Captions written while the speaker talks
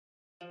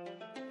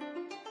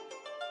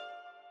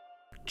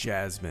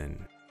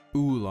jasmine,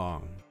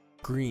 oolong,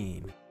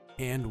 green,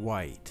 and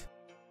white.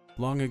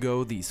 Long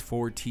ago, these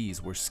 4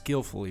 teas were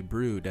skillfully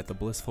brewed at the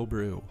Blissful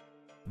Brew.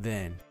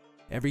 Then,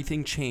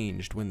 everything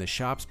changed when the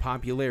shop's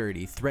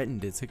popularity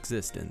threatened its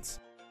existence.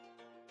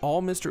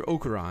 All Mr.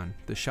 Okuran,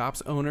 the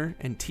shop's owner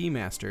and tea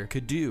master,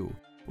 could do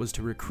was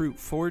to recruit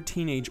 4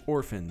 teenage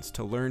orphans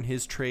to learn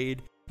his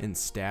trade and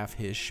staff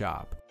his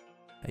shop.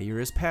 A year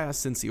has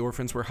passed since the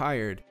orphans were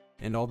hired,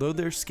 and although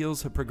their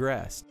skills have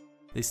progressed,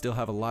 they still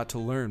have a lot to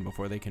learn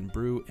before they can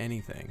brew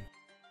anything.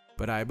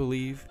 But I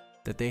believe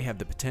that they have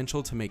the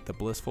potential to make the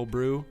Blissful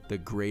Brew the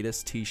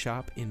greatest tea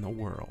shop in the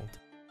world.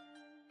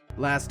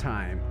 Last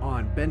time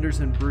on Benders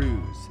and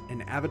Brews,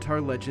 an Avatar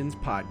Legends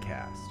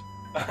podcast.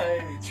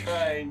 I'm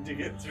trying to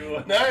get to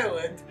an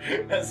island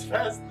as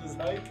fast as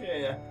I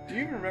can. Do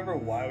you remember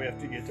why we have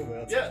to get to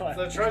Whale Tail Yeah, Island?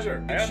 the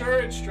treasure.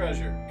 Insurance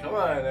treasure. Come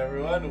on,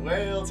 everyone.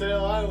 Whale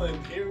Tail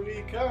Island, here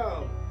we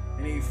come.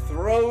 And he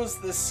throws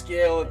the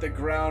scale at the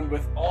ground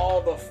with all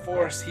the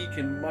force he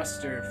can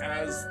muster.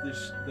 As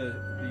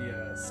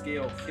the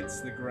scale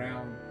hits the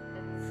ground,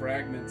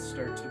 fragments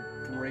start to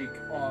break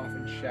off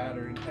and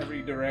shatter in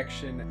every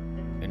direction.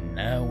 And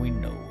now we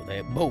know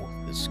that both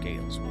the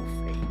scales will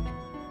fade.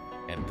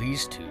 And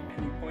these two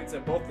And he points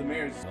at both the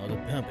mares. are the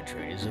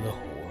perpetrators of the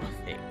whole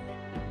thing.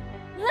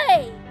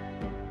 Hey!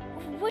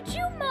 Would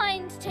you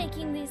mind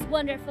taking these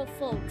wonderful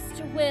folks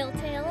to Whale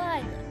Tail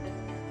Island?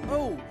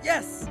 Oh,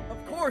 yes,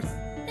 of course.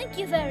 Thank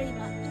you very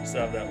much.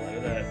 Still have that letter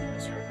that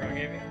Mr. Okron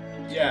gave you?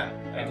 Yeah,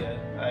 I did.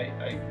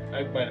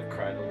 I might have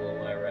cried a little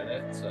when I read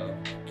it, so.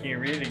 Can you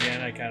read it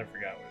again? I kind of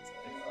forgot what it said.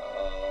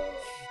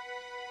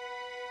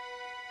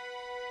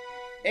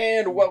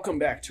 And welcome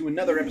back to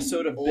another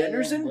episode of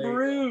Benders and wait.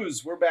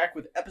 Brews. We're back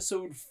with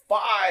episode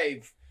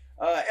 5.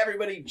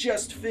 Everybody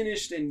just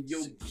finished, and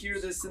you'll hear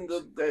this in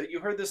you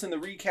heard this in the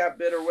recap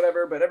bit or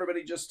whatever, but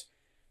everybody just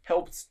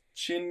helped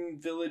Chin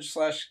Village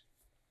 /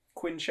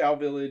 Quin Chao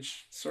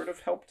Village, sort of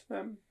helped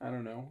them. I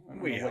don't know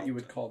what you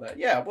would call that.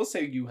 Yeah, we'll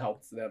say you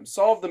helped them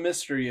solve the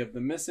mystery of the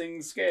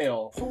missing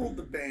scale. Pulled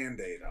the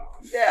Band-Aid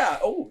off. Yeah.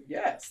 Oh,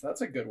 yes.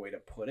 That's a good way to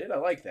put it. I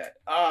like that.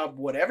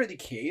 Whatever the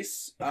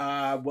case,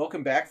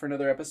 welcome back for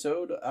another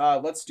episode.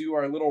 Let's do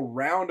our little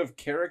round of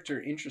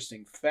character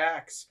interesting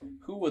facts.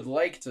 Who would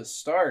like to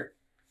start?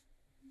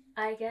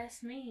 I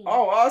guess me.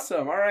 Oh,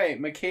 awesome. All right.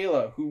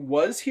 Michaela, who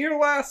was here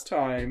last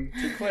time,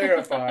 to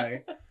clarify.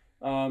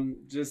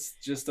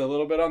 Just a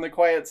little bit on the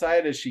quiet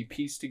side as she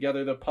pieced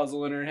together the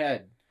puzzle in her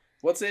head.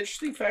 What's the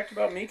interesting fact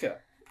about Mika?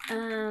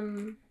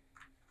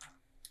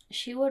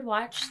 She would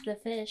watch the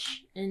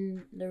fish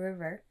in the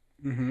river,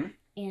 Mm-hmm.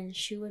 and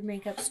she would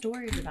make up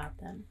stories about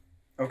them.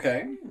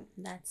 Okay.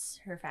 That's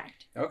her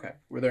fact. Okay.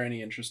 Were there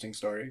any interesting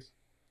stories?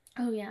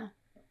 Oh, yeah.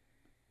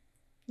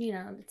 You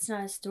know, it's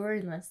not a story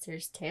unless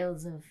there's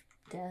tales of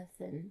death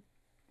and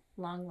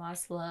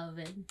long-lost love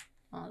and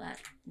all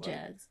that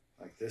jazz.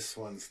 Like this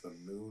one's the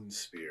moon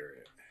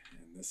spirit,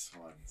 and this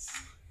one's.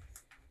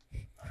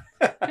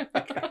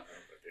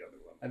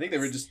 I think they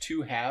were just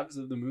 2 halves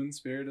of the moon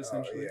spirit,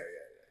 essentially. Oh,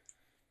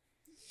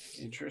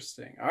 yeah.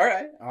 Interesting. All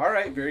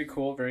right. Very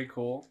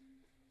cool.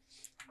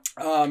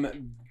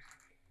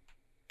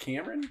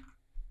 Cameron,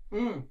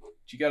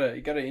 you got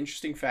an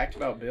interesting fact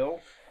about Bill?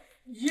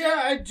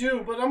 Yeah, I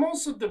do, but I'm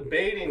also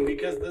debating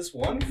because this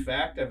one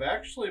fact I've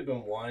actually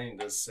been wanting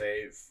to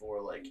save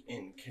for, like,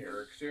 in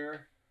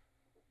character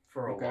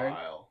for a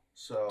while.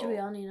 So Do we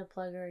all need to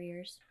plug our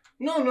ears?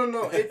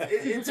 No.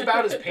 It's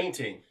about his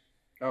painting.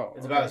 Oh,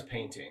 It's about his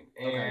painting.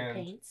 And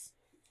Paints?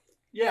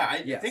 yeah,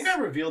 I Yes. think I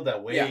revealed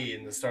that way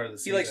in the start of the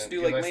season. He likes to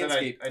do, like, because I said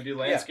landscape. I do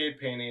landscape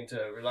painting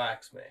to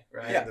relax me,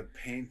 right? Yeah. The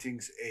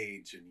paintings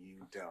age and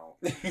you don't.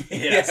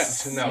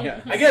 Yes. No.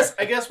 Yeah. I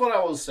guess what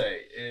I will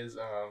say is,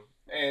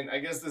 and I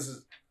guess this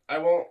is, I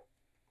won't.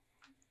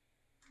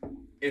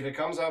 If it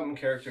comes up in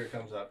character, it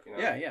comes up. You know?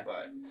 Yeah.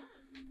 But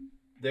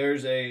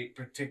there's a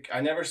particular.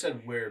 I never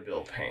said where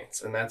Bill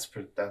paints, and that's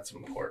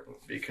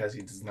important because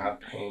he does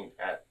not paint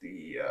at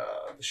the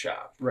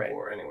shop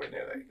or anywhere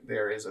near that.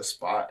 There is a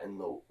spot in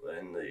the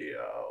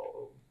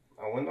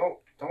I don't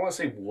want to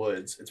say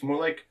woods. It's more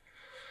like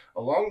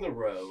along the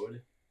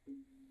road.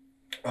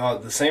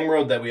 The same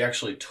road that we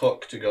actually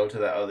took to go to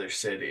that other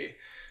city.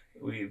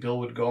 Bill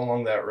would go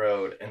along that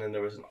road, and then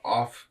there was an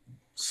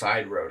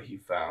side road he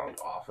found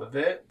off of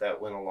it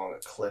that went along a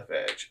cliff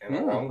edge, and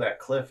along that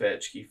cliff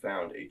edge he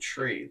found a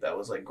tree that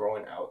was like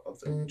growing out of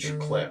the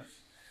cliff,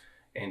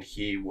 and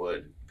he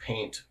would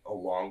paint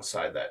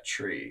alongside that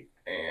tree.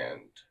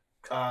 And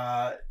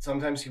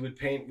sometimes he would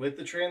paint with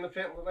the tree in the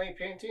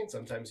painting,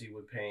 sometimes he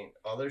would paint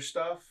other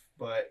stuff,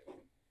 but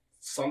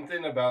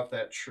something about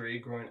that tree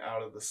growing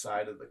out of the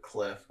side of the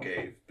cliff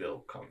gave Bill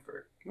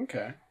comfort.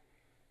 Okay.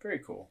 Very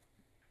cool.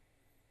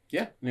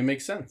 Yeah, and it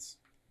makes sense.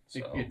 So.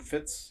 It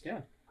fits.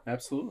 Yeah,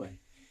 absolutely.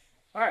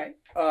 All right.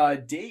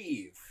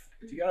 Dave,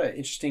 you got an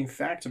interesting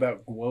fact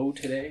about Guo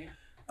today?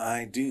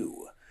 I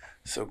do.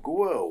 So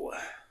Guo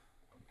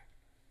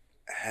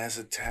has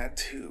a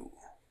tattoo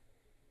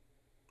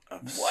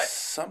of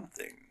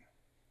something.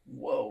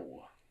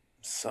 Whoa.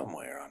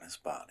 Somewhere on his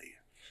body.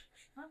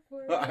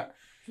 Awkward.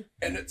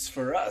 And it's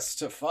for us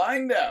to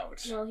find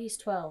out. Well, he's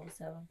 12,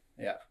 so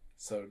Yeah,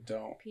 so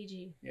don't.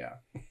 PG. Yeah.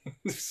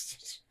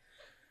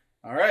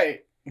 All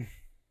right.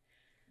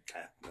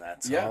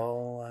 That's Yeah.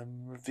 all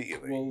I'm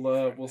revealing.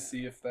 We'll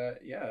see if that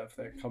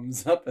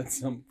comes up at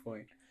some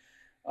point.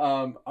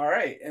 All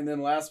right, and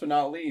then last but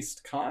not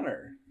least,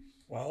 Connor.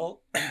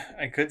 Well,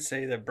 I could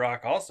say that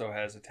Brock also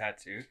has a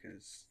tattoo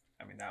because,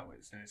 I mean, that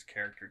was in his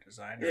character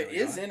design. It early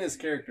is on. in his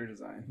character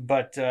design.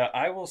 But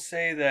I will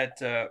say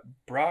that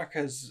Brock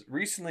has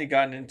recently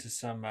gotten into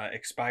some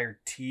expired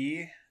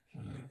tea.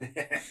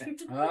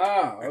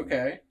 Ah,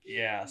 okay.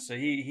 Yeah, so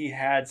he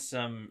had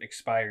some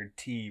expired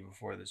tea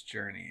before this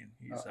journey, and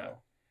he's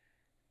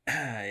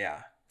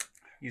yeah,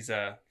 he's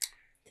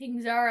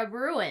Things are a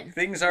brewing.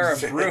 things are a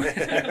brewing.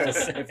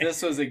 If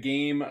this was a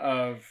game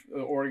of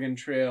the Oregon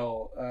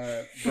Trail,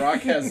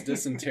 Brock has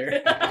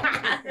dysentery.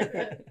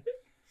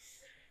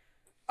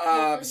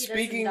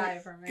 Speaking,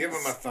 Give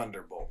him a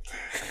thunderbolt.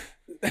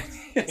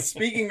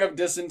 speaking of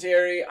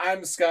dysentery,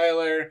 I'm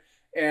Skylar,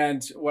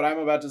 and what I'm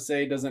about to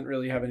say doesn't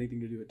really have anything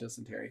to do with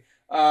dysentery.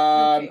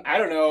 Okay. I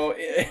don't know.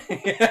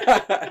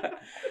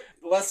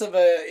 Less of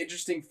a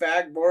interesting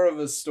fact, more of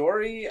a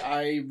story.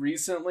 I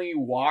recently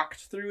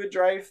walked through a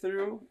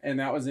drive-through, and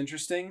that was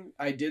interesting.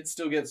 I did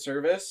still get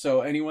service,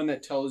 so anyone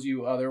that tells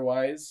you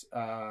otherwise,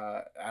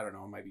 I don't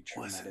know, it might be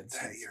true in that Wasn't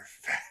instance. that your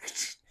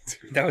fact?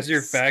 That was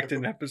your fact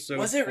in episode.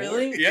 Was it 4.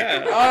 really?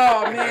 Yeah.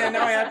 Oh man,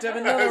 now I have to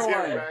have That was another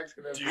your one. fact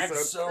in I'm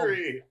episode so-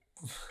 3.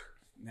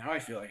 Now I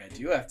feel like I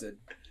do have to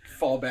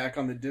fall back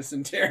on the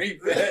dysentery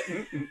bit.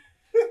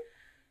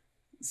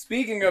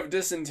 Speaking of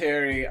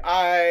dysentery,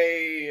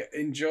 I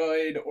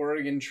enjoyed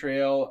Oregon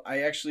Trail. I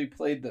actually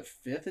played the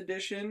 5th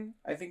edition,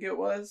 I think it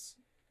was,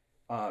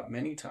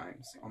 many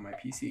times on my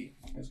PC.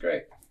 It was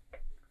great.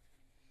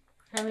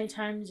 How many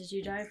times did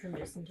you die from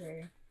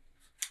dysentery?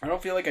 I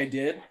don't feel like I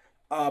did,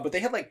 but they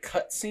had like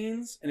cut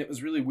scenes, and it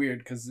was really weird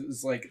because it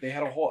was like they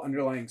had a whole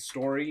underlying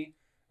story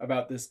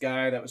about this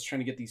guy that was trying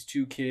to get these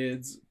 2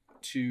 kids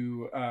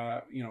to,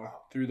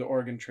 through the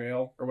Oregon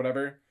Trail or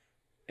whatever.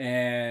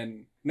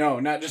 And no,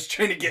 not just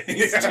trying to get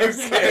these 2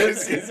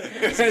 kids.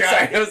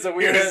 It was a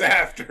weird. He was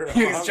after him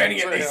He was on trying to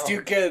the get these trail.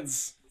 2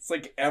 kids. It's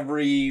like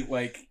every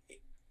 70s,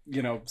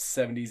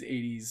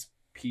 80s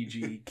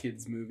PG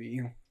kids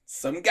movie.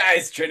 Some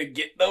guy's trying to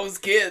get those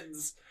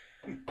kids.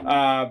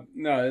 No,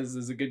 this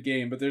is a good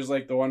game, but there's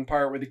like the one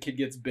part where the kid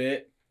gets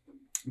bit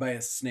by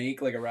a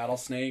snake, like a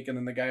rattlesnake, and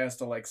then the guy has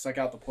to like suck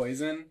out the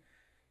poison.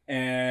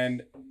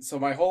 And so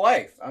my whole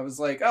life, I was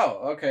like,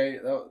 oh, okay,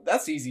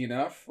 that's easy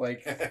enough.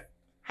 Like,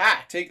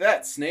 ha, take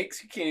that,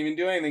 snakes. You can't even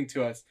do anything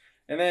to us.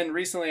 And then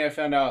recently I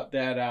found out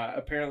that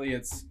apparently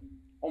it's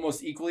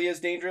almost equally as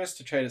dangerous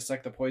to try to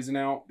suck the poison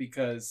out,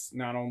 because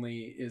not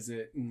only is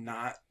it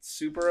not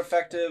super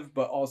effective,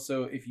 but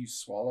also if you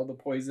swallow the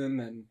poison,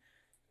 then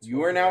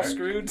you are now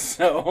screwed.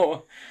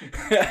 So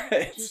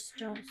Just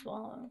don't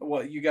swallow.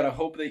 well, you gotta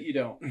hope that you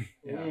don't.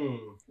 Yeah.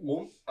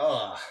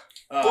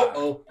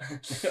 Uh-oh.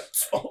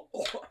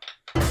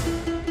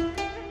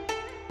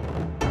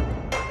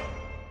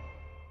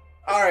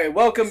 All right,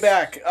 welcome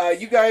back.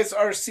 You guys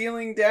are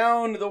sailing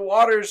down the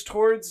waters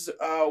towards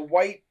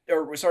Whaletail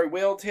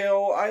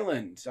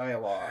Island.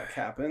 Dialogue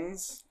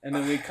happens, and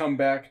then we come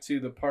back to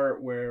the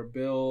part where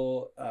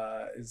Bill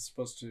is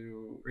supposed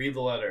to Read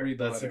the letter. Read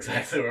the That's letter,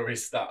 exactly where we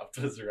stopped.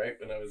 Was right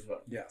when I was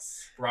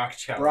yes. Brock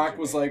challenged. Brock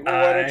was like,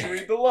 "Well, why don't you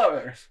read the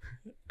letter?"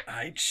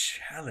 I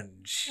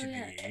challenge Oh,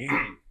 yeah. thee.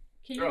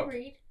 Can you Oh.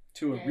 read?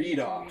 To a Yeah, read you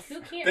can off.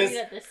 Who can't This- read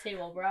at this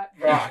table, Brock?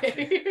 Brock.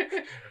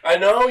 I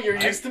know you're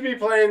used to be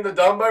playing the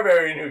dumb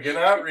barbarian who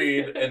cannot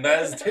read, and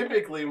that is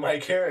typically my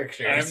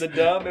character. I'm the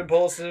dumb,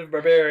 impulsive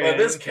barbarian. But in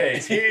this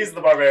case, he's the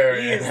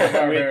barbarian. He's the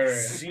barbarian. With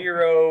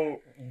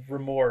 0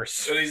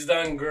 remorse. And he's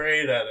done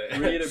great at it.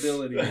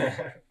 Readability.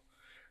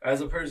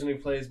 As a person who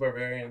plays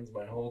barbarians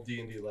my whole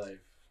D&D life,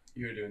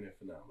 you're doing it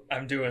phenomenal.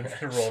 I'm doing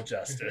the role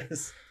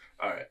justice.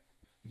 All right.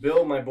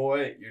 Bill, my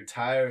boy, you're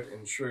tired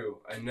and true.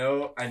 I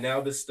now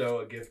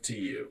bestow a gift to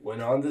you.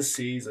 When on the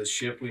seas a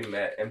ship we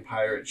met, and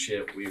pirate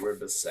ship we were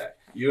beset.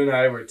 You and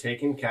I were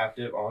taken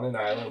captive on an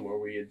island where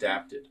we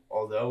adapted.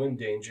 Although in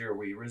danger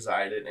we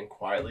resided, and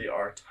quietly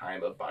our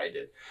time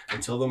abided.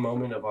 Until the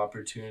moment of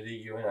opportunity,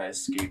 you and I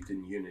escaped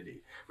in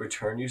unity.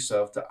 Return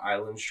yourself to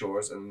island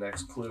shores, and the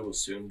next clue will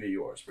soon be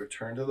yours.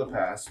 Return to the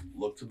past,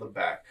 look to the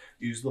back.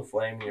 Use the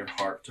flame in your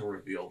heart to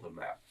reveal the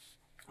map.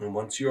 And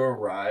once you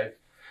arrive,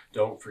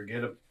 don't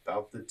forget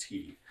about the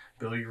tea.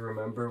 Bill, you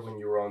remember when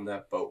you were on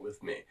that boat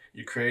with me.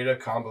 You created a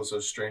combo so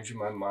strange in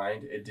my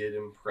mind, it did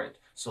imprint.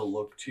 So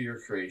look to your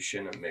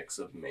creation, a mix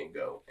of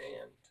mango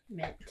and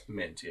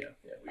mint. Yeah,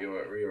 we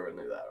already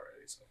knew that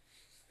already. So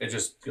it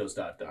just goes ...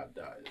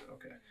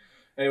 Okay.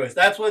 Anyways,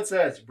 that's what it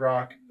says.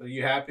 Brock, are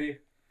you happy?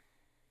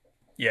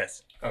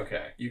 Yes.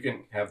 Okay, you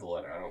can have the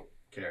letter. I don't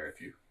care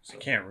if you... I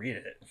can't read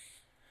it.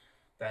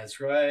 That's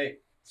right.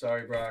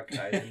 Sorry, Brock.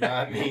 I did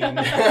not mean...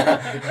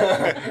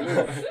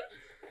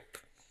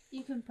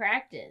 You can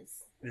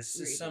practice. This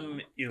is some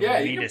Yeah,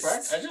 you can elitist.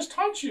 practice. I just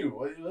taught you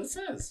what it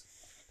says.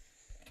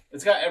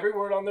 It's got every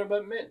word on there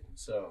but mint.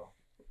 So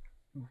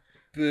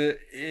But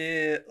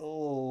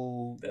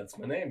that's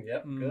my name.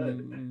 Yep,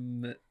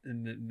 good.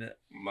 good.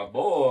 My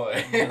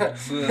boy.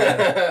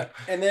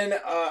 And then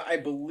I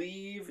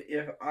believe,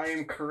 if I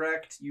am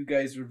correct, you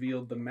guys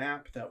revealed the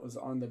map that was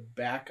on the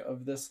back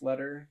of this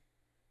letter.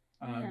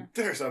 Yeah.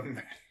 There's a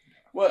man.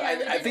 Well, Yeah,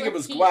 we I did think it like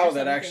was heat or Guau that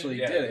something. actually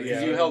Yeah, did it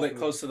because yeah, you it held was it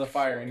close to the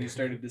fire and you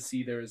started to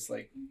see there was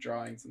like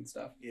drawings and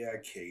stuff. Yeah, I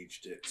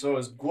caged it. So it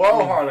was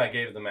Guohan I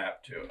gave the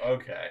map to.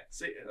 Okay.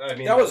 See, I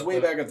mean That was way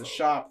back at the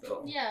shop,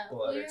 though. Yeah, The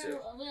letter too.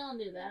 we all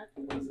knew that.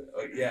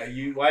 Oh, yeah,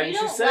 why You didn't you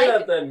don't say like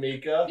that it. then,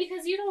 Mika?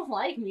 Because you don't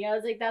like me. I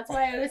was like, that's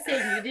why I was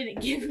saying you didn't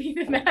give me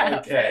the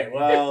map. Okay,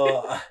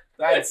 well,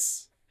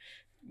 that's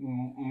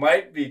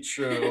might be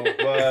true,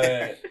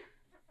 but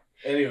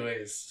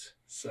anyways,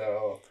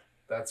 so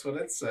that's what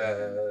it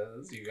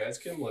says. You guys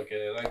can look at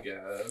it, I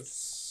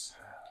guess.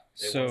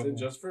 It wasn't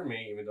just for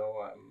me, even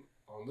though I'm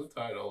on the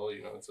title.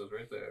 It says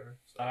right there.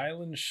 So.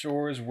 Island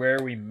Shores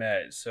where we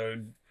met. So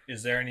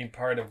is there any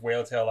part of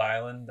Whaletail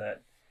Island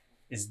that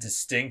is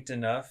distinct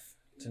enough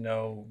to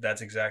know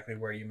that's exactly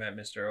where you met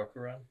Mr.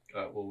 Okuran?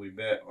 Well, we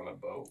met on a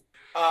boat.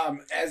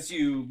 As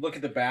you look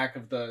at the back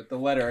of the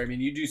letter, I mean,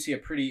 you do see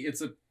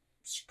it's a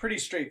pretty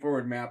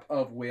straightforward map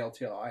of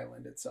Whaletail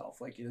Island itself,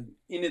 like in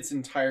its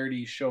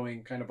entirety,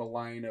 showing kind of a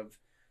line of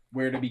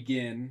where to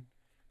begin.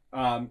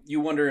 You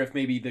wonder if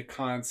maybe the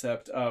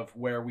concept of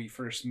where we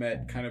first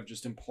met kind of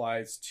just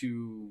implies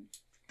to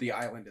the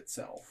island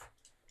itself.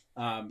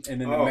 And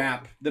then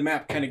the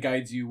map kind of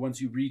guides you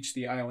once you reach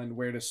the island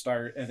where to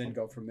start and then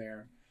go from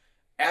there.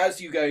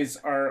 As you guys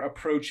are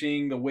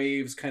approaching, the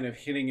waves kind of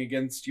hitting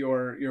against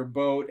your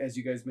boat as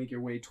you guys make your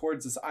way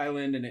towards this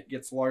island, and it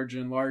gets larger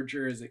and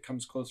larger as it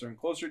comes closer and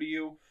closer to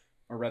you,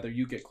 or rather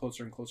you get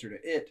closer and closer to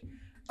it.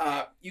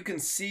 You can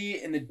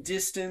see in the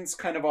distance,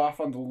 kind of off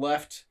on the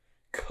left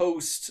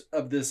coast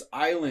of this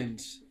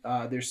island,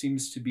 there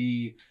seems to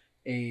be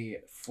a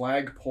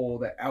flagpole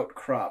that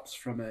outcrops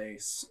from a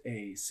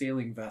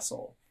sailing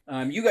vessel.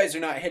 You guys are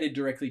not headed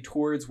directly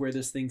towards where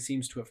this thing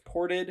seems to have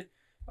ported.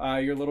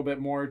 You're a little bit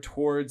more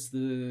towards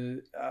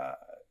the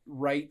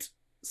right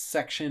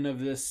section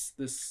of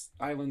this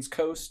island's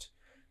coast.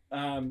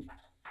 So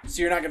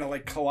you're not going to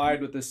like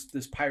collide with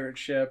this pirate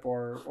ship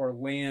or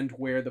land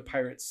where the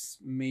pirates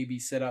may be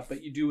set up,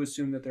 but you do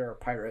assume that there are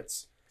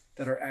pirates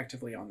that are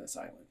actively on this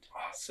island.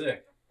 Oh,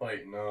 sick.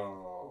 Wait,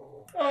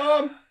 no.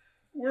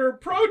 We're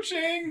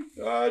approaching.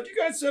 Do you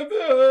guys have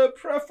a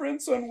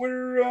preference on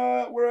where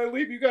I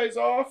leave you guys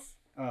off?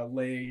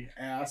 Lay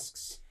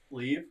asks.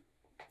 Leave?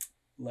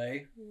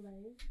 Lay?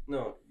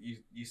 No,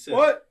 you said...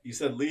 What? You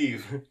said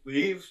leave.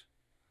 Leave?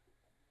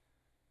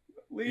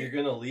 Leave. You're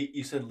gonna leave?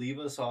 You said leave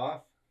us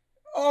off?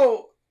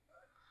 Oh,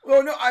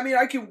 well, no, I mean,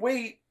 I can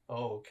wait.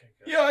 Oh, okay.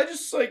 Good. Yeah, I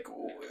just, like,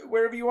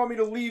 wherever you want me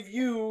to leave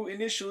you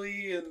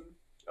initially, and...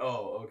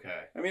 Oh,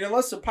 okay. I mean,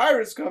 unless the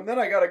pirates come, then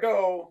I gotta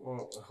go.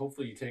 Well,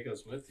 hopefully you take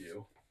us with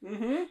you.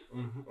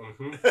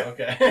 Mm-hmm.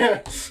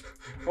 Okay.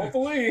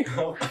 Hopefully.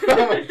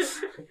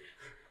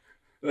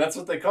 That's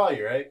what they call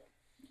you, right?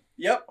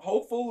 Yep,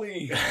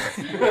 hopefully.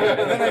 And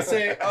then I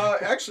say,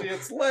 actually,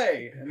 it's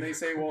lay. And they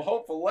say, well,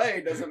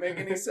 hopefully doesn't make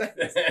any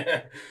sense.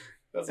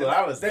 That's what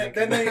I was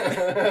thinking.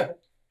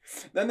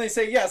 Then they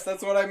say, yes,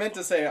 that's what I meant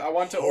to say. I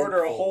want to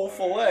order a whole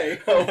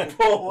fillet.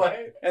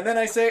 Fillet. And then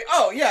I say,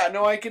 oh, yeah,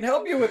 no, I can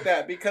help you with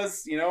that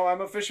because,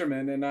 I'm a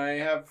fisherman and I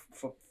have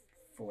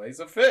fillets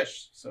of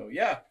fish. So,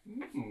 yeah.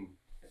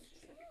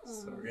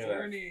 So we're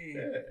gonna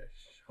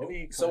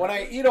fish. So when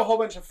I eat a whole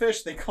bunch of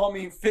fish, they call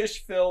me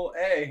Fish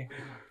Fillet.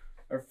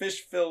 Or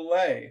Fish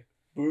Fillet.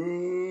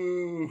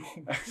 Boo.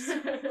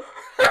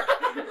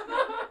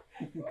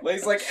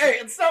 Lay's like, hey,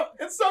 it's not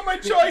my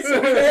choice,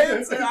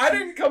 okay? I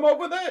didn't come up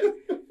with it.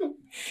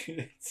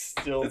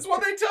 It's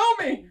what they tell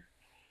me.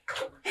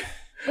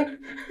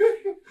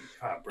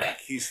 Brick,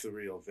 he's the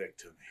real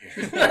victim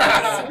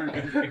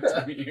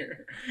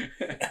here.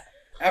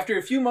 After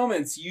a few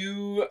moments,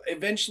 you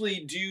eventually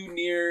do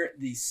near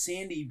the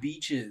sandy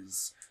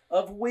beaches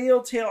of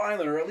Whaletail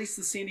Island, or at least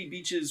the sandy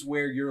beaches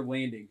where you're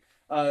landing.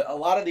 A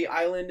lot of the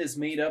island is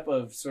made up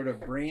of sort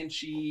of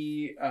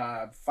branchy,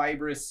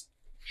 fibrous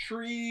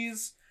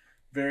trees,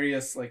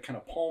 various like kind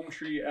of palm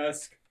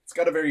tree-esque. It's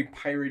got a very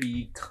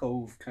piratey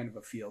cove kind of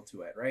a feel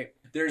to it, right?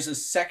 There's a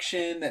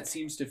section that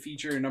seems to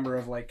feature a number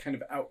of like kind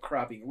of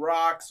outcropping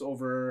rocks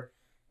over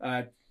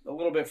a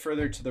little bit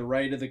further to the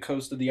right of the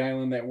coast of the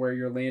island that where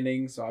you're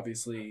landing. So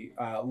obviously,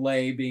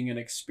 Lay, being an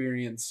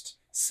experienced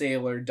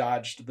sailor,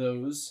 dodged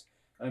those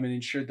and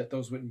ensured that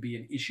those wouldn't be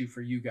an issue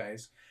for you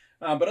guys.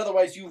 But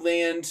otherwise, you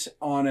land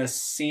on a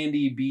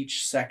sandy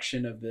beach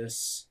section of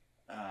this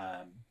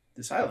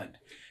island.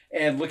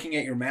 And looking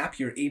at your map,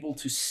 you're able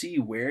to see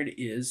where it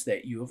is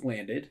that you have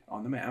landed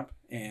on the map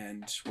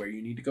and where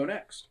you need to go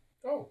next.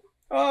 Oh.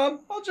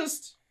 I'll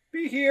just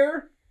be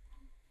here.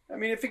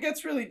 If it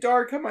gets really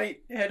dark, I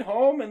might head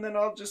home, and then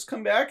I'll just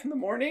come back in the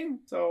morning.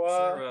 So, is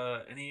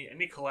there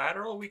any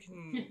collateral we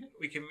can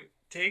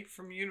take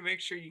from you to make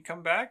sure you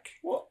come back?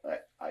 Well,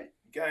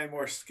 got any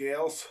more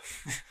scales?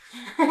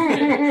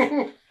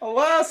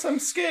 Alas, I'm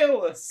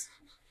scaleless.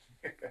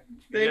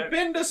 They've Yeah.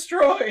 been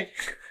destroyed.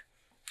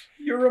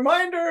 Your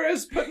reminder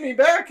has put me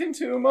back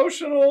into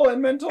emotional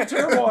and mental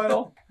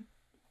turmoil.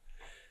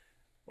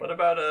 What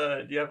about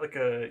do you have like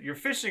your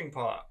fishing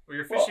pot or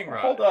your fishing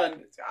rod? Hold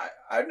on.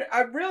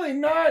 I'm really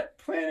not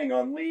planning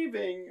on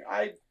leaving.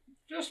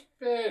 Just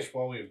fish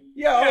while we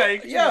you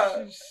can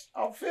just-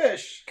 I'll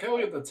fish. kill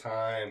you the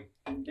time.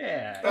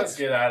 Yeah. Let's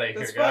get out of here,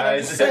 that's fine, I'm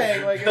guys. just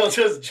saying, like, Bill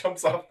just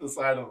jumps off the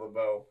side of the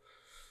boat.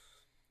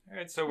 All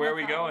right, so where are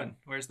we going?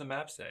 Where's the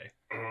map say?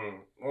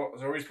 Well,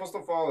 so are we supposed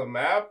to follow the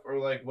map or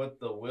like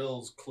what the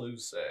will's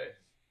clues say?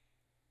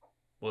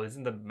 Well,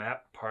 isn't the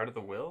map part of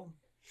the will?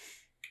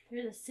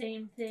 You're the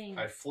same thing.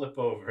 I flip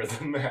over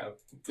the map.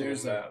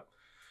 There's a-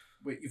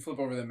 Wait, you flip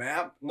over the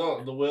map?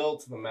 No, the will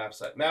to the map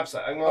side. Map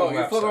side. I'm going Oh, to the you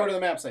map flip side. over to the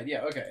map side.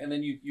 Yeah, okay. And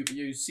then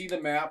you see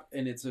the map,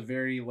 and it's a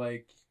very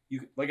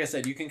like I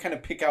said, you can kind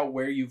of pick out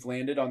where you've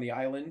landed on the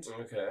island,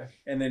 Okay.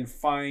 and then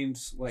find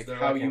Is like there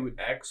how like you an would.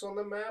 X on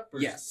the map? Or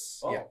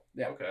Yes. Oh,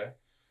 Yeah. Okay.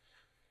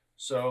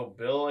 So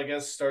Bill, I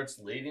guess, starts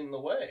leading the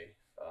way.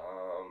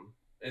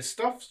 His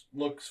stuff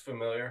looks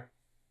familiar.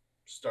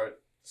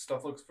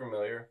 Stuff looks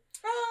familiar.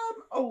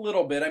 A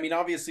little bit. I mean,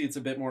 obviously, it's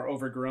a bit more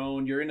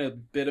overgrown. You're in a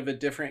bit of a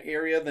different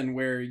area than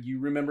where you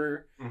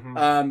remember. Mm-hmm.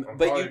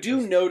 But you probably do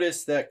just-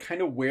 notice that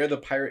kind of where the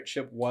pirate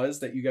ship was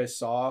that you guys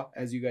saw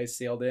as you guys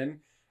sailed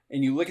in,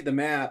 and you look at the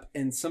map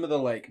and some of the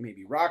like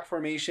maybe rock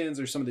formations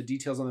or some of the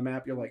details on the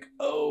map. You're like,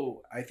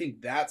 oh, I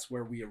think that's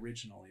where we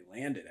originally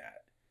landed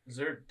at. Is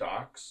there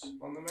docks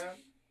on the map?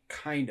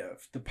 Kind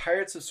of. The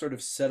pirates have sort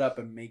of set up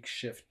a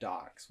makeshift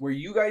docks. Where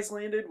you guys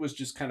landed was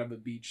just kind of a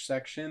beach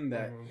section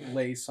that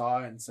Lay saw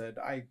and said,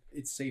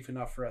 it's safe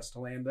enough for us to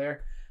land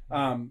there.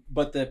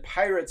 But the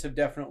pirates have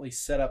definitely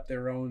set up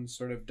their own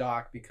sort of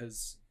dock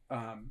because,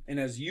 and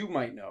as you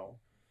might know,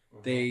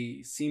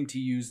 they seem to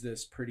use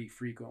this pretty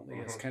frequently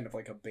as kind of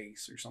like a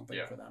base or something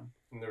for them.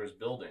 And there was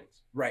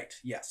buildings. Right,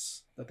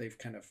 yes. That they've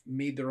kind of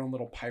made their own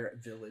little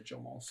pirate village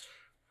almost.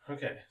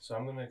 Okay, so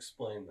I'm going to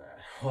explain that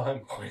while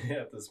I'm pointing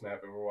at this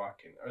map and we're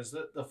walking. Is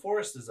the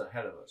forest is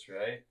ahead of us,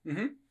 right?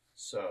 Mm-hmm.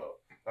 So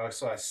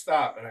I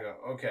stop and I go,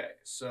 okay,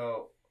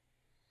 so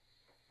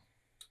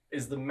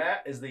is the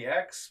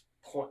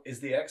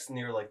X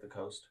near like the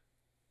coast?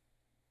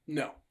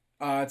 No.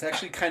 It's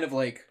actually kind of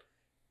like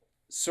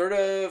sort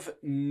of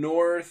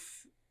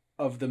north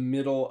of the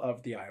middle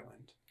of the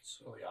island.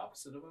 So the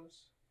opposite of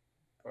us?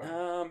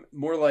 Or-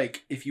 More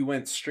like if you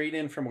went straight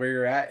in from where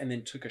you're at and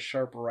then took a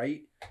sharp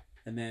right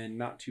and then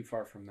not too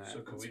far from that. So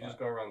could we just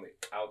go around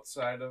the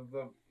outside of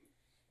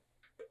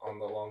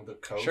along the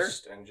coast Sure.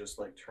 and just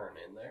like turn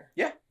in there?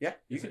 Yeah, you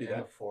Is can it do in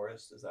that. the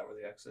forest? Is that where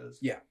the X is?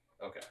 Yeah.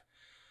 Okay.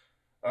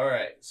 All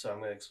right. So I'm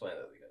gonna explain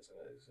that to you guys.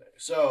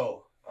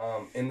 So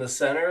in the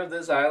center of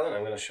this island,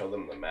 I'm gonna show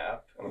them the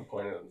map, and I'm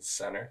pointing at the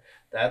center.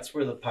 That's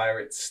where the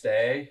pirates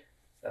stay.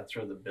 That's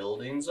where the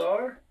buildings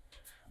are.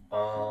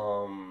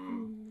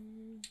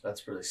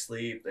 That's where they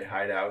sleep. They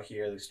hide out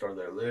here. They store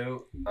their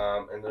loot.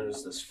 And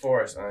there's this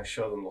forest, and I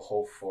show them the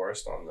whole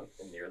forest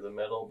near the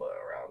middle, but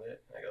around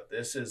it. And I go,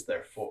 this is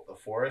the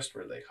forest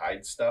where they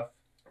hide stuff,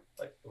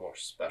 like the more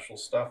special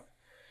stuff.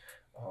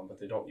 But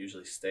they don't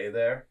usually stay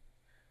there.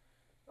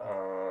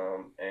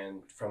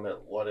 And from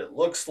what it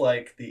looks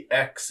like, the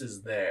X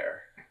is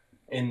there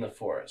in the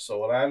forest. So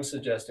what I'm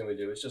suggesting we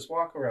do is just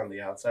walk around the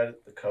outside of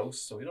the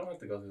coast, so we don't have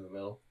to go through the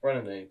middle, run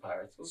into any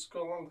pirates. Let's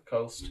go along the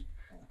coast.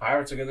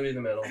 Pirates are going to be in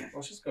the middle.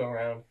 Let's just go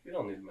around. We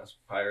don't need to mess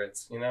with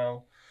pirates, you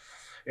know?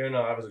 Even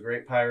though I was a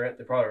great pirate,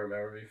 they probably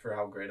remember me for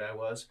how great I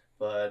was.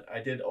 But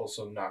I did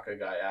also knock a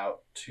guy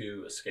out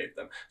to escape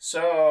them.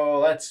 So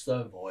let's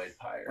avoid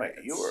pirates. Wait,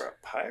 you were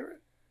a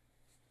pirate?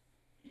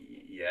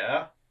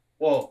 Yeah.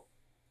 Well,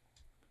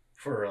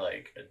 for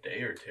like a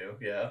day or two,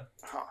 yeah.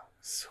 Oh,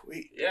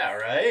 sweet. Yeah,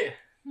 right?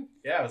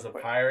 Yeah, I was a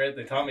pirate.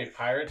 They taught me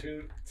pirate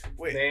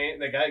Wait. name.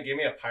 The guy gave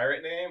me a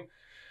pirate name.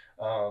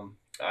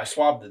 I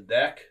swabbed the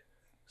deck.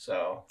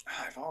 So,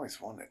 I've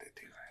always wanted to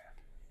do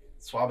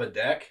that. swab a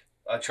deck?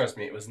 Trust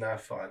me, it was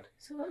not fun.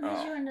 So what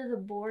made you into the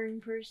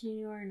boring person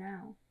you are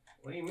now?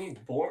 What do you mean,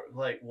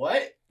 like,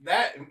 what?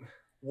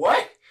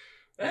 What?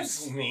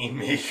 That's mean,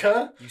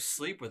 Mika. You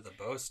sleep with the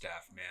bow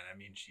staff, man. I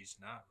mean, she's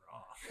not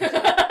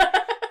wrong.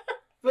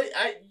 But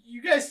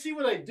you guys see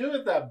what I do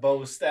with that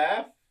bow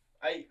staff?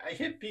 I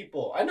hit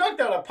people. I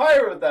knocked out a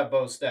pirate with that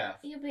bow staff.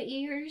 Yeah, but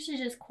you're usually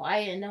just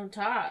quiet and don't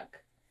talk.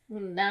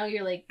 Now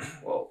you're like,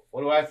 Well,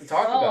 what do I have to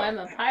talk oh, about? I'm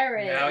a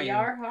pirate. Now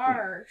Yar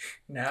har.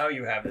 Now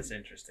you have this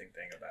interesting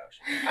thing about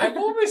you. I've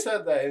always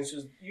said that. It's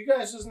just you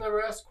guys just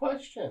never ask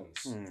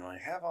questions. I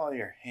have all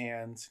your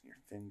hands and your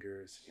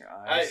fingers and your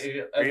eyes.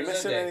 It Are you was a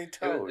missing day. any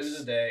toes?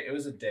 It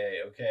was a day.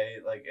 Okay,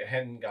 like it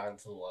hadn't gotten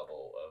to the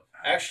level of.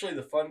 Actually,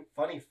 the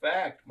funny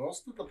fact: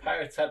 most of the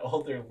pirates had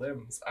all their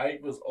limbs. I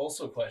was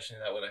also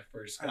questioning that when I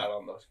first got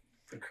on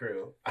the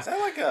crew. Is that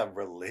like a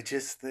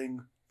religious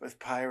thing with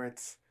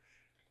pirates?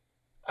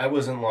 I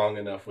wasn't long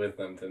enough with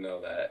them to know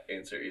that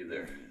answer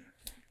either.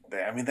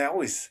 They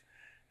always,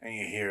 And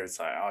you hear it's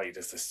like, oh, you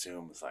just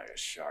assume it's like a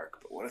shark.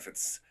 But what if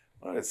it's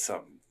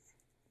something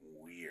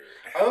weird?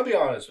 I'm gonna be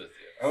honest with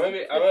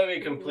you. I'm gonna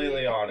be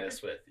completely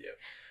honest with you.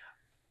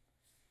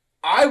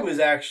 I was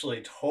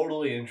actually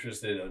totally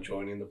interested in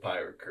joining the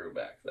pirate crew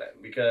back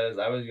then because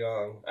I was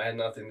young. I had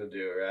nothing to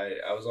do, right?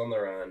 I was on the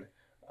run.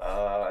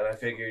 And I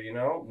figured,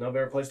 no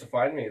better place to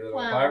find me than a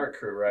pirate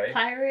crew, right?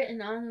 Pirate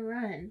and on the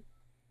run.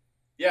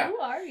 Yeah. Who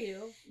are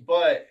you?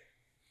 But...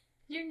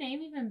 Is your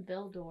name even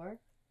Bill Dorr?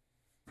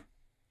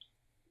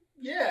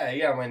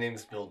 Yeah, my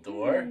name's Bill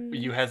Dorr.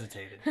 You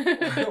hesitated.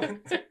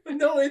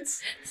 No,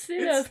 it's...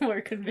 See, that's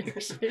more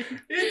conviction.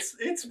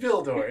 It's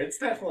Bill Dorr. It's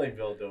definitely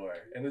Bill Dorr.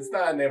 And it's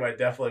not a name I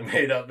definitely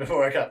made up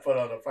before I got put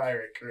on a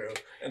pirate crew.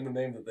 And the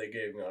name that they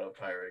gave me on a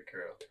pirate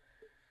crew.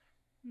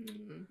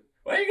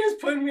 Why are you guys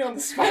putting me on the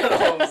spot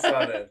all of a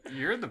sudden?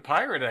 You're the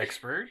pirate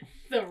expert.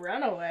 The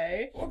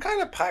runaway. What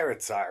kind of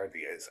pirates are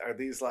these? Are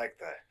these like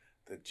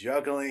the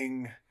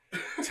juggling,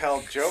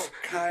 tell joke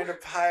kind of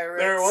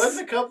pirates? There was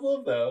a couple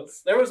of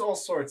those. There was all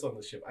sorts on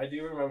the ship. I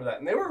do remember that.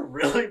 And they were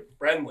really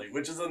friendly,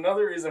 which is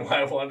another reason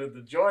why I wanted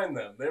to join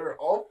them. They were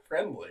all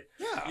friendly.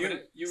 Yeah.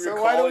 You So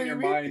recall in your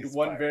mind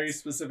one very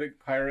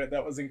specific pirate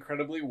that was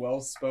incredibly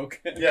well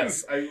spoken.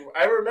 Yes,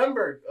 I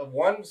remember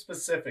one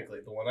specifically,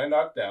 the one I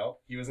knocked out.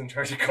 He was in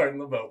charge of guarding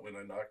the boat when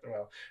I knocked him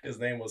out. His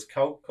name was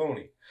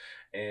Coney,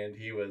 and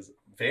he was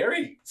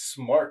very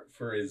smart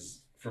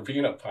for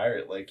being a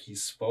pirate. Like, he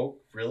spoke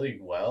really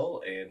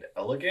well and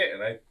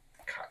elegant, and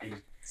he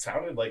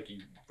sounded like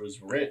he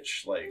was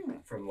rich, like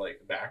from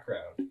like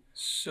background.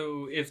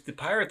 So if the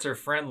pirates are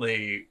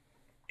friendly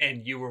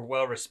and you were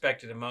well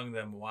respected among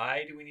them,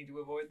 why do we need to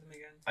avoid them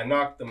again? I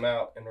knocked them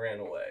out and ran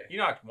away. You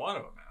knocked one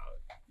of them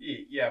out.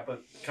 Yeah,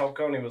 but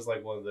Coney was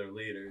like one of their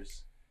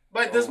leaders.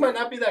 But this might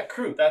not be that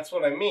crew. That's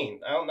what I mean.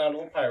 Not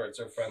all pirates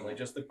are friendly,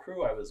 just the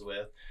crew I was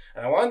with.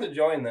 And I wanted to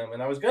join them,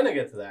 and I was going to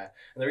get to that.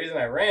 And the reason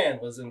I ran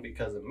wasn't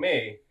because of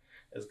me.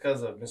 It's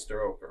because of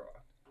Mr. Oberon.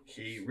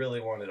 He really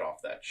wanted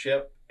off that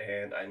ship,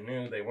 and I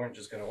knew they weren't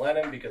just going to let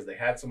him because they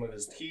had some of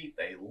his teeth.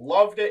 They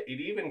loved it.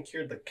 It even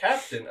cured the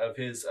captain of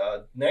his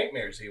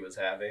nightmares he was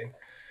having.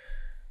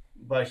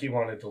 But he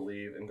wanted to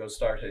leave and go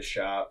start his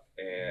shop,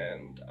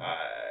 and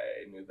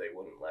I knew they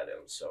wouldn't let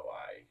him, so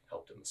I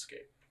helped him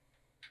escape.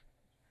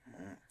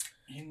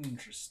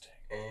 Interesting.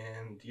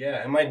 And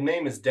yeah, and my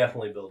name is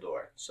definitely Bill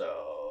Dorr,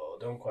 so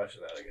don't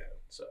question that again.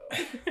 So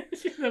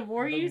the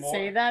more you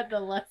say that, the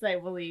less I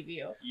believe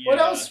you. What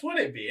else would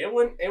it be? It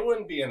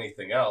wouldn't be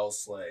anything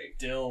else like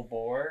Dill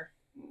Boar.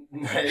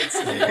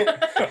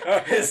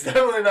 It's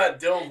definitely not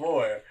Dill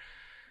Boar.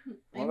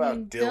 What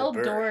about Bill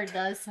Dilbert? Dorr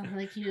does sound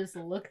like he just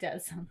looked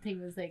at something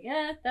and was like,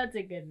 that's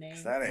a good name.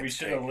 We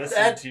should have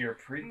listened to your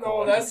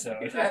prequel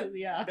episode.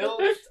 Yeah. Bill,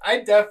 I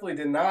definitely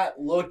did not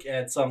look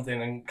at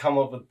something and come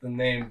up with the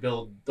name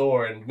Bill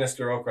Dorr, and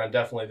Mr. Okron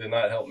definitely did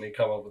not help me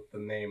come up with the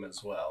name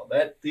as well.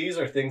 These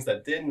are things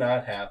that did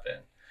not happen.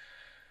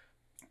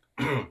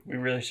 We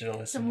really should have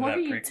The listened to more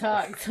that you prequel.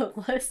 talk, the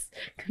less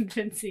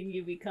convincing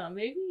you become.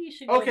 Maybe you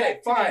should go Okay,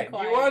 back to fine. being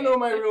quiet. You want to know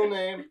my real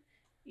name?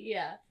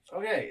 Yeah.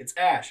 Okay, it's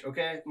Ash,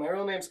 okay? My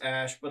real name's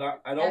Ash, but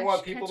I don't Ash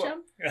want people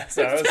Ketchum? That's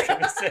what I was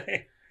going to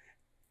say.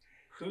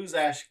 Who's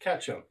Ash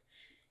Ketchum?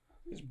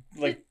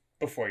 Like,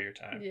 before your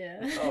time. Yeah.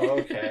 Oh,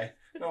 okay.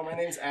 No, my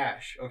name's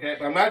Ash, okay?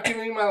 But I'm not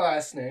giving you my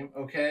last name,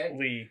 okay?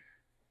 Lee.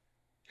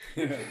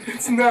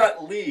 It's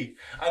not Lee.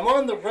 I'm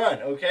on the run,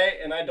 okay?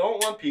 And I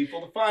don't want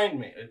people to find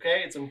me,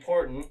 okay? It's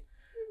important.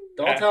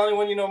 Don't tell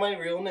anyone you know my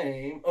real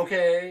name,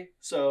 okay?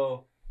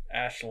 So...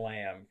 Ash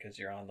Lamb, because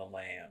you're on the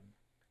lamb.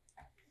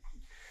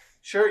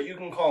 Sure, you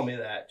can call me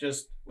that.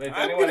 Just if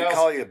I'm anyone going to else...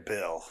 call you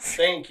Bill.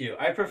 Thank you.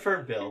 I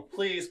prefer Bill.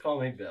 Please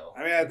call me Bill.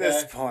 I mean, at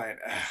this point,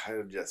 it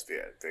would just be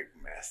a big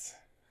mess.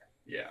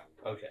 Yeah,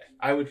 okay.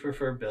 I would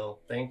prefer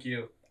Bill. Thank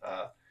you.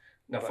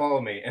 Now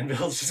follow me, and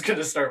Bill's just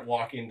gonna start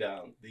walking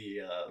down the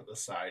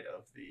side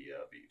of the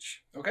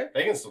beach. Okay.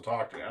 They can still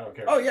talk to me. I don't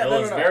care. Oh, yeah, Bill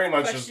no, is no. very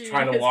much just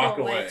trying to walk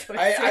away.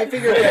 I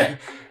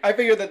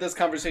figured that this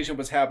conversation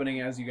was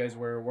happening as you guys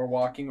were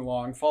walking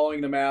along,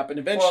 following the map, and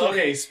eventually. Well,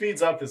 okay, he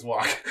speeds up his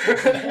walk.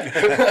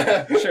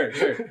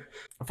 Sure.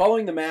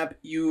 Following the map,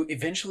 you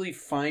eventually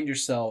find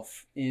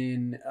yourself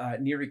in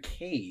near a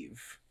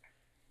cave,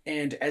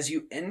 and as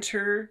you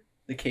enter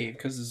the cave,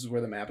 because this is where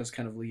the map is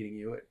kind of leading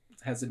you, it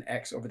has an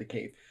X over the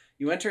cave.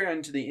 You enter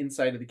into the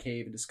inside of the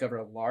cave and discover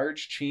a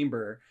large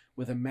chamber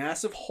with a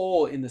massive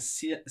hole in the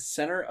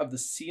center of the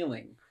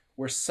ceiling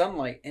where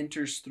sunlight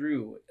enters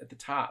through at the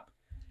top.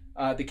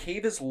 The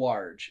cave is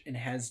large and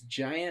has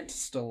giant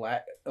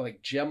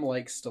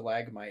gem-like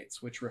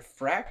stalagmites which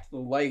refract the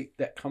light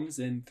that comes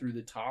in through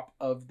the top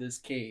of this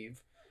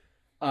cave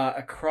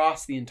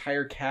across the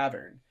entire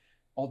cavern.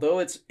 Although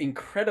it's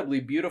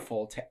incredibly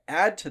beautiful, to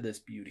add to this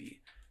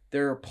beauty,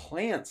 there are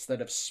plants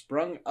that have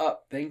sprung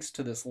up thanks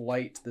to this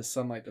light, this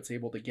sunlight that's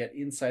able to get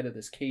inside of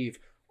this cave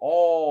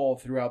all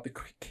throughout the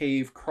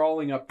cave,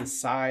 crawling up the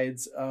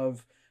sides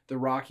of the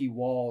rocky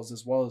walls,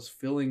 as well as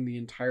filling the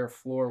entire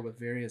floor with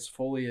various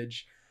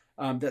foliage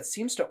that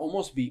seems to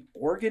almost be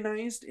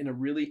organized in a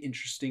really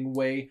interesting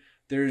way.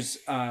 There's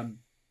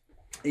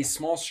a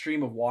small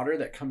stream of water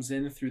that comes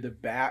in through the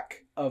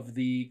back of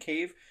the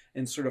cave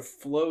and sort of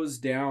flows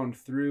down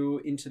through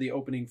into the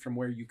opening from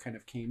where you kind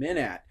of came in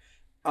at.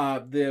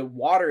 The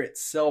water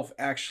itself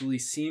actually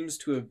seems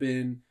to have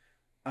been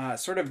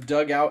sort of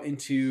dug out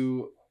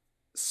into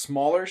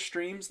smaller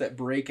streams that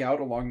break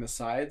out along the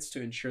sides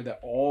to ensure that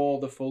all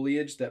the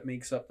foliage that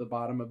makes up the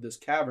bottom of this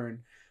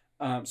cavern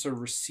sort of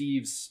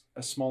receives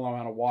a small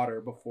amount of water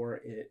before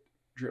it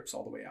drips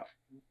all the way out.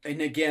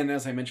 And again,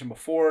 as I mentioned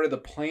before, the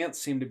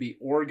plants seem to be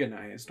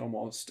organized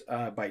almost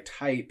by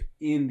type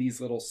in these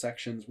little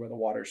sections where the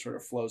water sort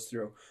of flows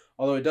through.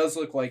 Although it does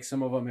look like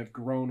some of them have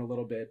grown a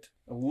little bit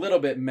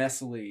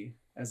messily,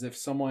 as if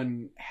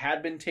someone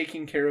had been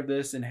taking care of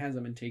this and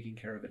hasn't been taking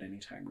care of it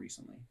anytime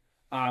recently.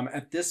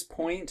 At this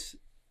point,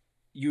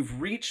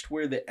 you've reached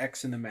where the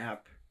X in the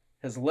map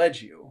has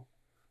led you,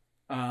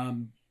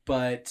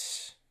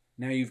 but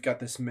now you've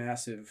got this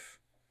massive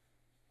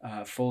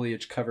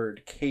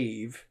foliage-covered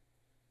cave,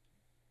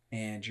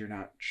 and you're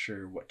not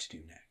sure what to do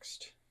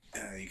next.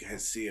 You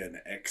guys see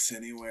an X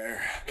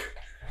anywhere?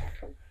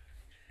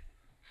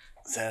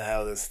 Is that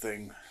how these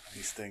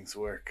things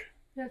work?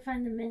 Gotta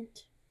find the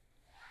mint.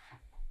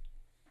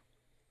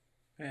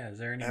 Yeah, is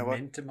there any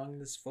mint among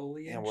this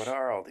foliage? Yeah, what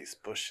are all these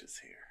bushes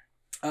here?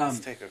 Let's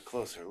take a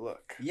closer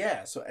look.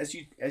 Yeah, so as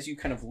you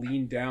kind of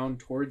lean down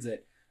towards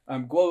it,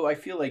 Guo, I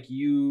feel like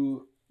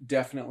you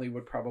definitely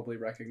would probably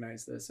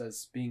recognize this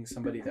as being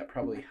somebody that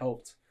probably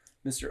helped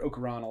Mr.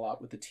 Okaran a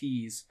lot with the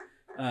teas,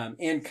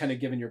 and kind of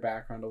given your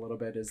background a little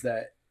bit, is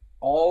that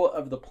all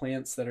of the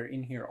plants that are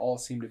in here all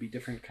seem to be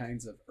different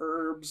kinds of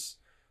herbs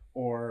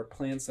or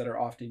plants that are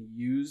often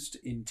used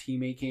in tea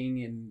making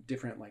in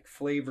different like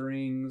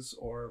flavorings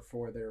or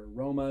for their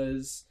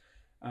aromas,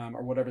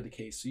 or whatever the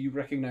case. So you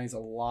recognize a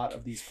lot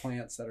of these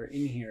plants that are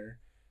in here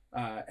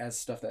as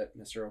stuff that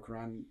Mr.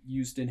 Okaran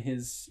used in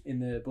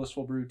the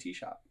Blissful Brew tea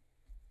shop.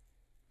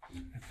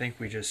 I think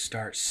we just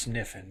start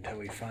sniffing till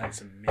we find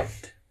some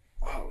mint.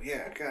 Oh,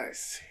 yeah,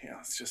 guys. Yeah,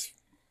 let's just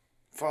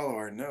follow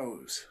our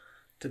nose.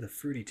 To the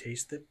fruity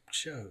taste that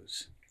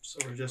shows. So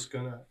we're just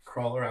going to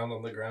crawl around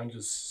on the ground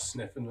just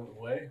sniffing it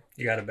away?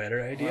 You got a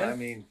better idea? Well, I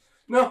mean...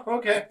 No,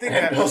 okay. I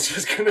think Bill's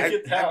just going to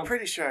get down. I'm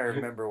pretty sure I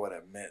remember what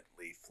a mint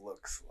leaf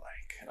looks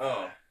like.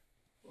 Oh.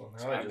 Well,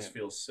 now I just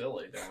feel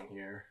silly down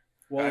here.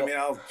 Well, I mean,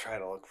 I'll try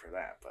to look for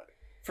that, but...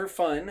 For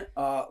fun,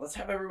 let's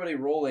have everybody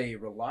roll a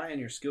rely on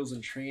your skills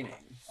and training.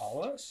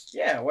 All of us?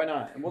 Yeah, why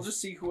not? And we'll just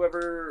see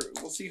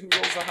we'll see who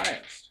rolls the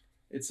highest.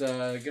 It's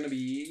gonna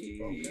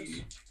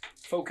be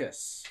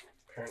focus.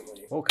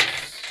 Apparently.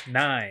 Focus.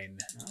 9.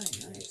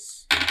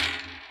 Nice.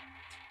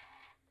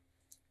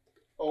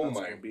 Oh That's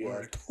my be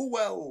word.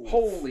 12.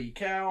 Holy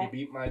cow. He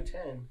beat my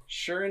 10.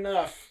 Sure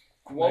enough,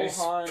 Nice.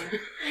 Guohan.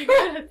 I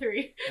got a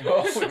 3.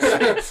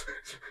 Oh,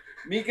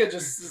 Mika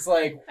just is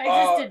like, I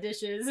just did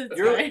dishes. It's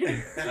fine.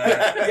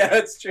 Yeah,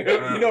 that's true.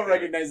 You don't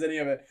recognize any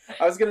of it.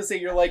 I was gonna say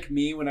you're like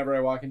me whenever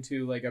I walk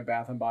into like a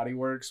Bath and Body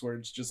Works where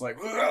it's just like,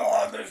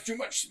 oh, there's too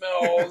much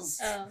smells.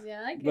 Oh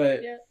yeah, I get But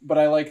it. Yeah. but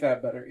I like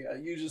that better. Yeah,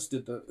 you just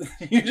did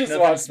you just Nothing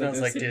watched smells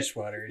the like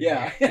dishwater.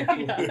 Yeah.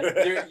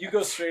 You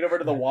go straight over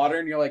to the water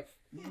and you're like,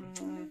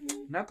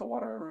 not the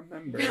water I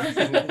remember.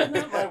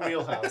 Not my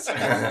wheelhouse.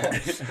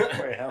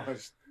 Wait, how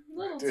much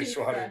Little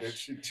dishwater too did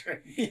she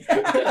drink?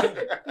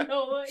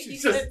 No, you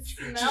She's could just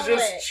smell she's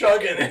just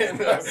chugging it.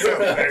 I'm so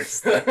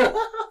thirsty.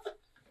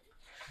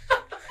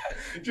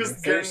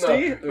 Just Thirsty?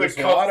 getting the There's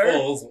water?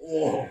 cupfuls.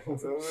 Whoa.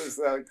 So it was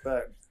like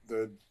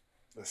the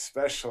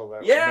special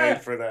that Yeah. we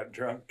made for that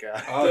drunk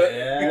guy. Oh,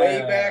 yeah.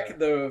 Way back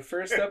the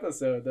first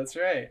episode. That's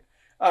right.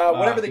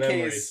 Whatever the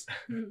memories.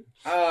 case,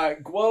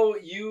 Guo,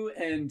 you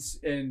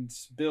and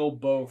Bill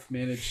both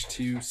managed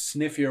to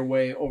sniff your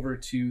way over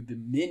to the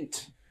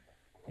mint.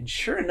 And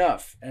sure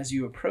enough, as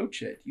you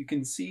approach it, you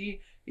can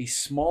see a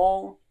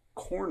small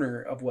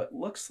corner of what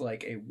looks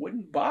like a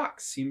wooden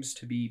box seems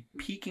to be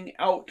peeking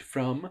out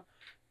from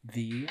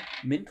the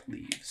mint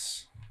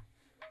leaves.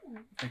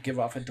 They give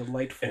off a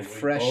delightful, And we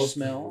fresh both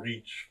smell.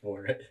 reach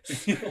for it.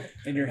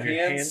 And your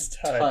hands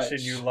touch and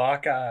you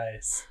lock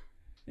eyes.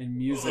 and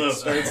music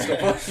starts to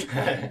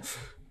play.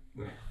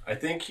 I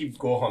think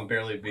Gohan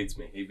barely beats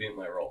me. He beat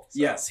my roll. So.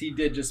 Yes, he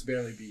did just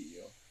barely beat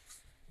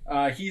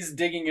you. He's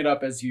digging it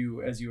up as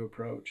you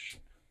approach,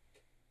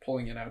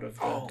 pulling it out of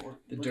the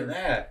Look dirt. at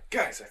that.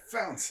 Guys, I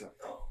found something.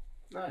 Oh,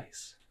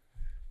 nice.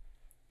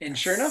 And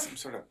sure enough, Some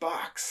sort of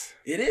box.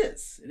 it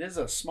is. It is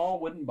a small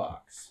wooden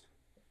box.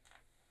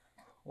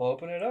 We'll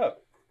open it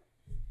up.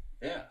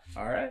 Yeah.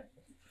 All right.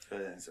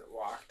 Is it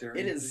locked or It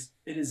anything? is.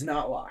 It is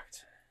not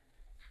locked.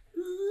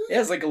 It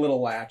has like a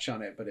little latch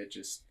on it, but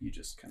you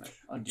just kind of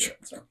undo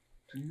it. So.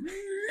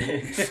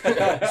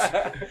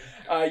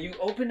 You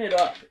open it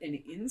up, and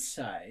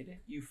inside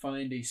you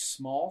find a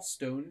small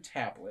stone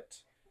tablet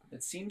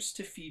that seems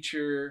to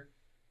feature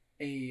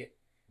a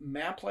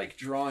map-like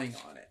drawing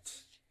on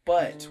it.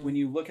 But when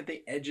you look at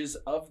the edges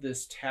of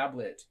this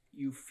tablet,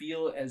 you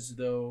feel as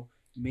though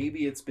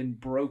maybe it's been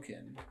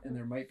broken and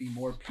there might be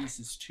more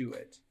pieces to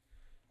it.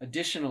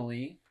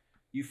 Additionally,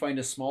 you find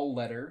a small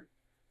letter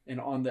And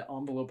on the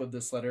envelope of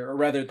this letter, or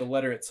rather the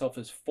letter itself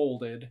is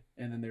folded,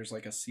 and then there's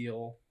like a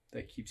seal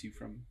that keeps you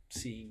from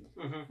seeing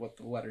what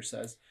the letter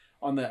says.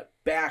 On the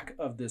back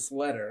of this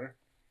letter,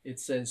 it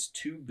says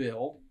to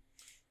Bill.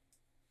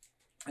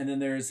 And then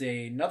there's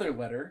another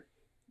letter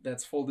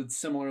that's folded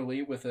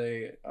similarly with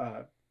a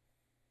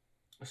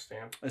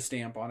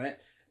stamp on it.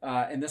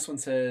 And this one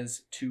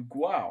says to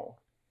Guao.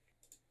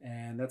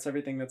 And that's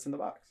everything that's in the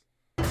box.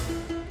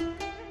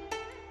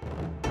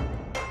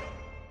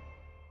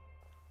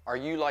 Are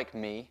you, like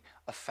me,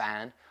 a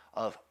fan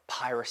of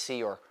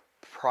piracy or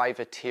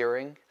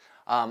privateering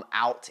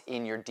out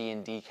in your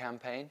D&D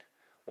campaign?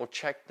 Well,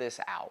 check this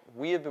out.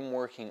 We have been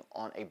working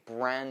on a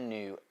brand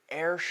new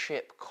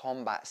airship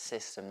combat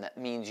system that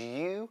means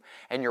you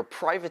and your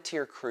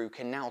privateer crew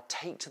can now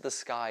take to the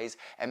skies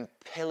and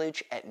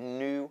pillage at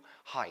new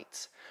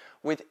heights.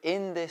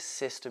 Within this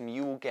system,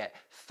 you will get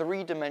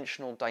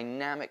three-dimensional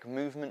dynamic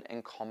movement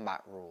and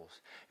combat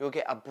rules. You'll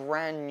get a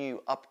brand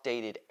new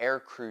updated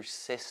aircrew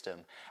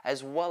system,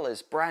 as well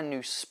as brand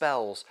new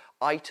spells,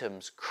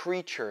 items,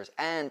 creatures,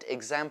 and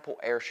example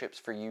airships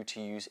for you to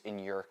use in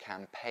your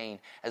campaign,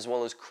 as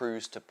well as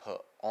crews to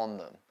put on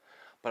them.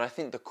 But I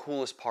think the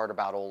coolest part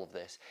about all of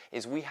this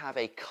is we have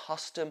a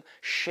custom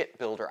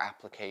shipbuilder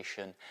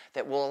application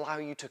that will allow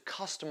you to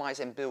customize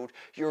and build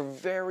your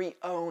very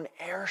own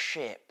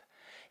airship.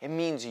 It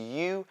means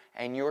you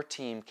and your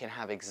team can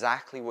have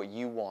exactly what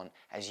you want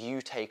as you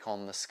take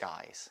on the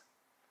skies.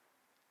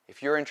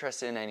 If you're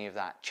interested in any of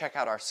that, check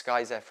out our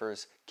Sky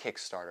Zephyrs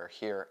Kickstarter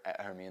here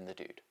at Hermie and the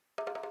Dude.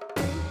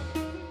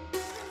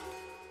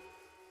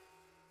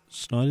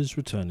 Snyder's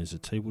Return is a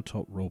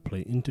tabletop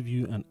roleplay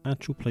interview and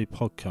actual play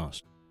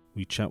podcast.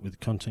 We chat with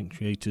content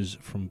creators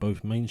from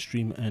both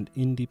mainstream and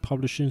indie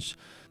publishers,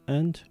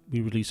 and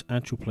we release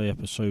actual play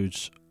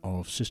episodes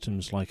of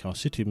systems like our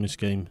City of Mist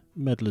game,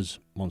 Meddlers,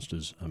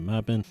 Monsters and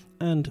Madmen,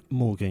 and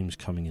more games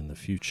coming in the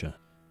future.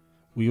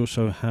 We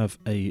also have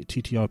a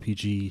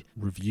TTRPG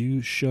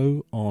review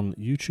show on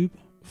YouTube,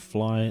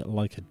 Fly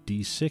Like a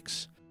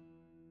D6.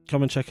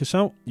 Come and check us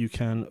out. You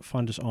can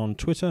find us on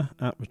Twitter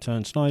at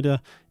Return Snyder,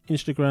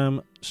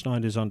 Instagram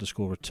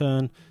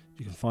Snyders_return.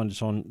 You can find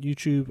us on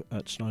YouTube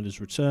at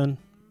Snyder's Return,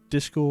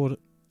 Discord,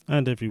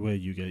 and everywhere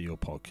you get your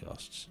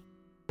podcasts.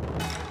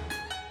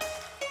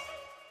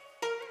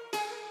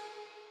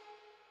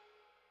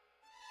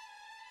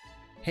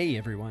 Hey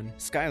everyone,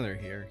 Skylar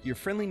here, your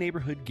friendly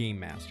neighborhood game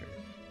master.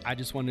 I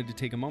just wanted to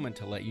take a moment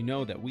to let you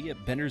know that we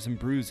at Benders and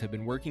Brews have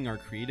been working our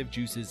creative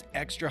juices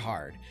extra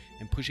hard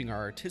and pushing our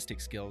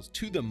artistic skills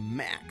to the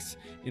max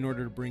in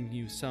order to bring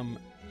you some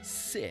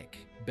sick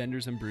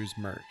Benders and Brews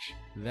merch.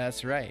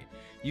 That's right.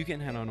 You can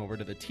head on over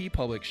to the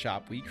TeePublic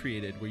shop we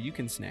created where you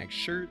can snag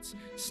shirts,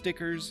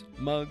 stickers,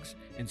 mugs,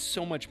 and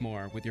so much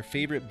more with your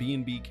favorite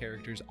B&B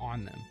characters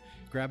on them.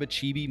 Grab a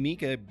Chibi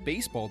Mika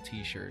baseball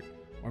t-shirt,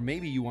 or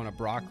maybe you want a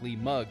broccoli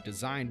mug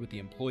designed with the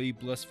Employee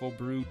Blissful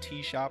Brew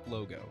Tea Shop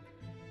logo.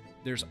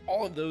 There's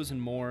all of those and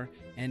more,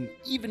 and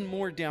even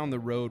more down the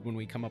road when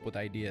we come up with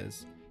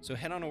ideas. So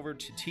head on over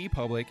to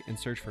TeePublic and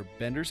search for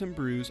Benders and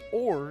Brews,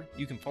 or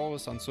you can follow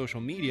us on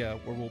social media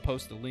where we'll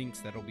post the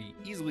links that'll be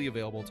easily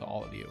available to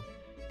all of you.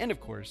 And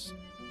of course,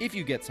 if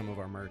you get some of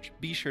our merch,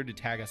 be sure to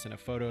tag us in a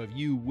photo of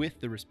you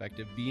with the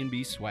respective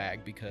B&B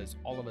swag because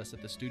all of us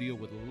at the studio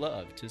would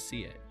love to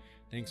see it.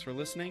 Thanks for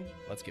listening.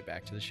 Let's get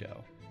back to the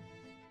show.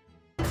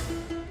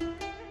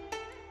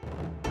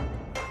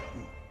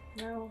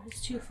 No,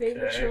 his two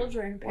favorite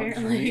children,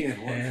 apparently. One for me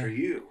and one for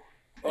you.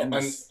 Oh,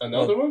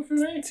 another one for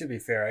me? To be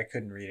fair, I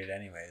couldn't read it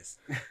anyways.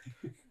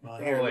 Well,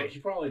 Oh, here, wait, he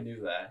probably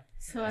knew that.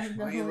 So I'm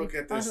the Why you only look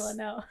at this? one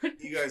now.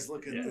 You guys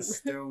look at the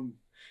stone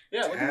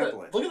Yeah,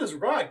 tablet. look at this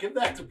Brock. Give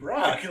that to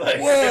Brock. Like,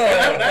 Whoa!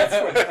 that's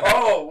for,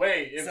 oh,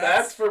 wait. If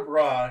that's for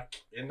Brock,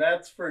 and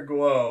that's for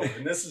Glow,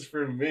 and this is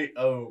for me.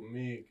 Oh,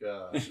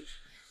 Mika.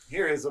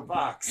 Here is a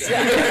box. Wow,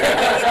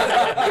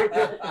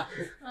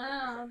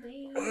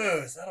 baby.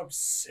 Whoa, is that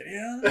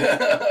obsidian?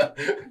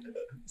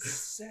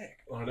 Sick.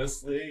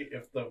 Honestly,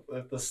 if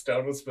the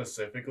stone was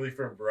specifically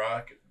for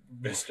Brock,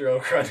 Mr.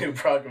 Okra knew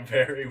Brock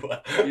very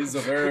well. He's a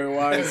very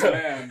wise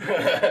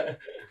man.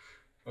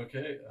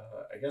 Okay,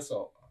 I guess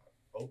I'll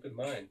open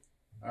mine.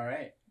 All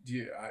right.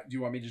 Do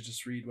you want me to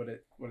just read what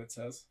it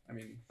says? I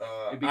mean,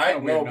 it'd be I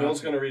kinda weird no, not Bill's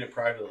to. gonna read it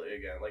privately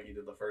again, like he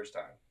did the first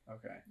time.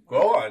 Okay.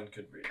 Go on,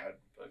 could read,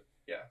 but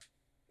yeah.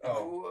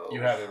 Oh, Whoa.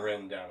 you have it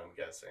written down, I'm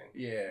guessing.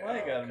 Yeah. Why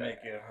you gotta Okay. make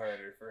it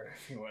harder for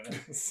everyone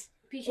else?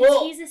 Because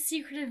Well- he's a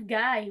secretive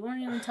guy. He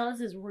won't even tell us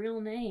his real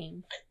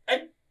name.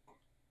 I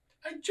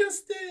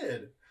just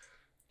did.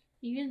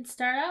 You didn't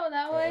start out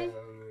that way?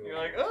 You're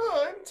like,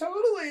 oh, I'm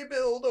totally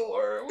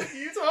Bildor. What are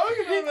you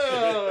talking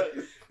about?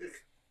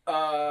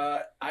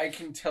 I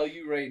can tell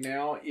you right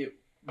now, it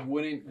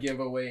wouldn't give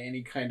away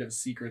any kind of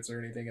secrets or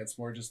anything. It's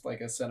more just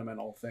like a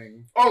sentimental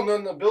thing. Oh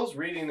no, Bill's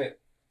reading it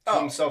to Oh.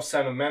 himself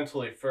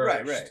sentimentally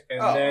first, Right.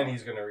 and Oh. then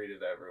he's gonna read it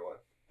to everyone.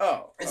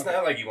 Oh, It's okay.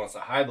 not like he wants to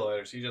hide the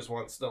letters. He just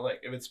wants to,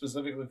 like, if it's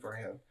specifically for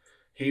him,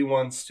 he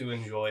wants to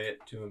enjoy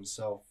it to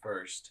himself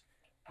first,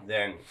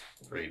 then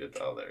read it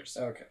to others.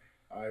 Okay.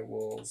 I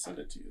will send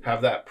it to you.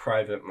 Have that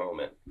private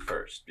moment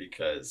first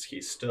because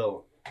he's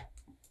still,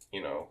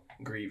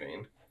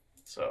 grieving.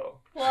 So.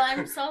 Well,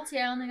 I'm salty.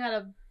 I only got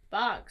a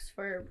box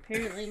for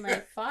apparently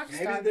my fox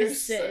Maybe dog there's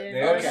is sitting.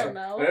 okay. I don't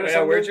know.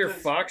 Yeah, where's your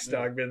fox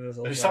dog been this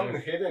whole There's time?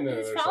 something hidden in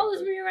it. He or follows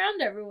something. me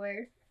around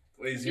everywhere.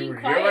 Wait, is Being you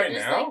here quiet, right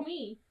just now? like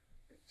me.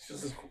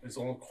 It's a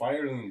little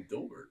quieter than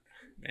Dilbert.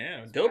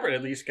 Yeah, Dilbert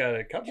at least got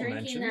a couple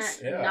Drinking mentions.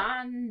 that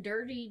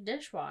non-dirty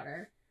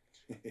dishwater.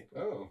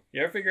 Oh.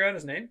 You ever figure out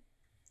his name?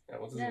 Yeah,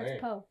 what's his Yeah, name?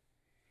 it's Poe.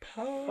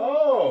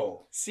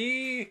 Oh.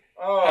 See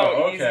Oh, how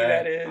okay. easy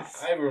that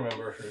is? I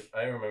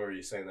remember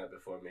you saying that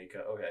before, Mika.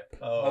 Okay.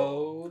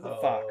 Oh, the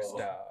fox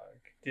dog.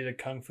 Did a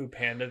Kung Fu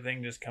Panda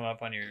thing just come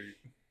up on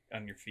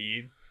your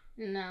feed?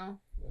 No.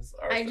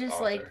 I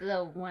just like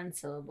the one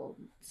syllable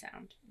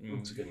sound.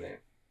 It's a good name.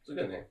 It's a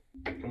good name.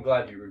 I'm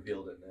glad you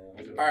revealed it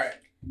now. All right.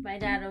 My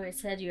dad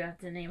always said you have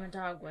to name a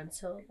dog one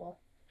syllable.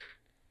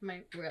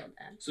 My real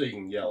dad. So you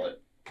can yell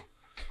it.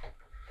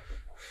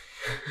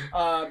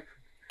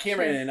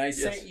 Cameron, I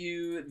sent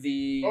you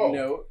the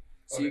note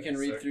so you can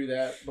read through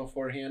that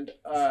beforehand.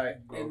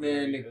 And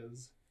then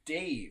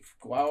Dave,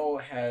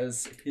 Guao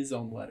has his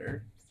own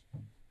letter.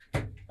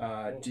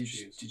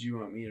 Did you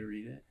want me to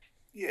read it?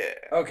 Yeah.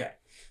 Okay.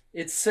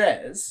 It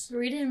says...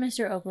 Read it in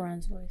Mr.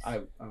 Oberon's voice.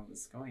 I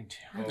was going to.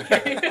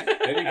 Okay.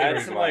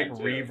 Add some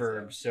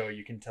reverb so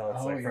you can tell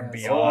it's from yes.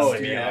 beyond. Oh,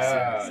 the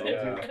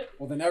yeah.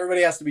 Well, then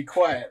everybody has to be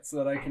quiet so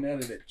that I can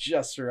edit it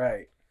just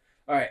right.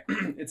 All right.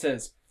 It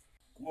says...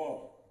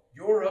 Whoa,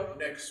 you're up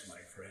next,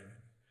 my friend.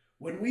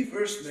 When we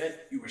first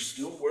met, you were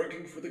still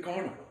working for the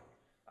carnival.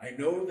 I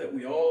know that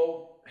we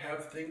all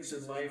have things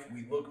in life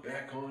we look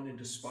back on and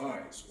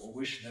despise or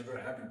wish never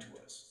happened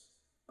to us.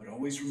 But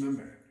always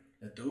remember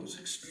that those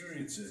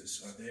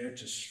experiences are there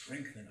to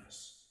strengthen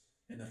us.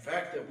 And the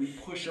fact that we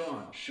push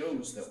on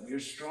shows that we're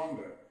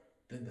stronger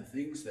than the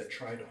things that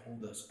try to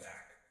hold us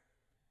back.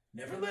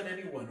 Never let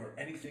anyone or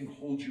anything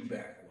hold you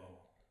back, Lo.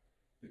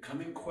 The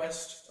coming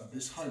quest of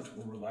this hunt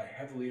will rely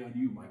heavily on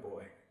you, my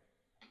boy.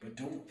 But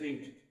don't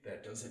think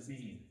that doesn't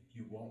mean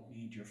you won't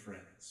need your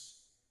friends.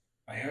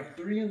 I have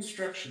 3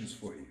 instructions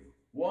for you.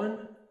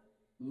 1,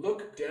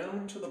 look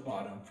down to the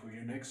bottom for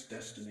your next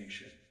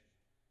destination.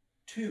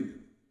 2,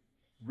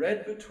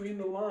 read between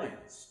the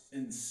lines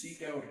and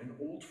seek out an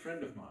old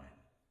friend of mine.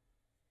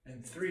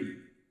 And 3,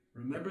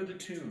 remember the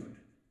tune.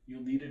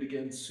 You'll need it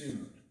again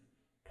soon.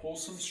 Pull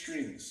some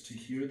strings to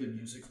hear the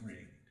music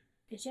ring.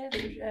 Did you have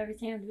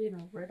everything have to be in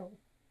a riddle?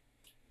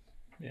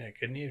 Yeah,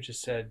 couldn't you have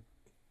just said,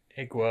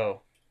 "Hey,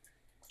 Guo,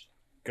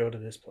 go to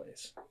this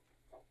place"?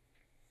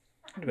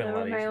 Would have been a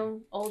lot Remember my easier.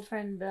 own old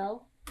friend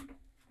Bill?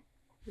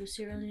 Who's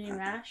secretly named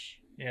Ash?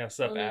 Yeah,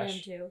 what's up, We'll need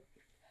Ash? him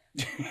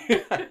too.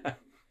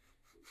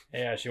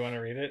 Hey, Ash, you want to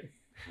read it?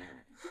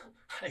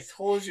 I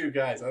told you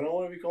guys, I don't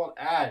want to be called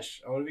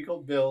Ash. I want to be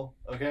called Bill,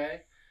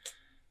 okay?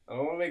 I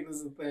don't want to make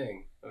this a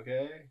thing,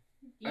 okay?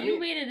 You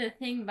made it a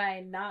thing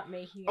by not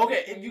making it.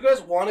 Okay, if you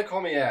guys want to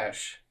call me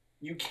Ash,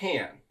 you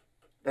can.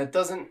 That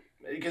doesn't...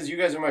 Because you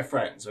guys are my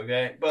friends,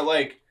 okay? But,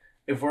 like,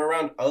 if we're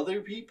around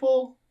other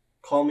people,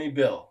 call me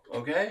Bill,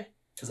 okay?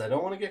 Because I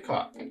don't want to get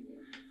caught.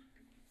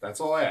 That's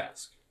all I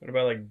ask. What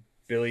about, like,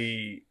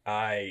 Billy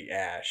I.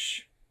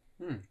 Ash?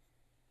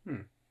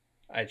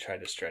 I tried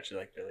to stretch it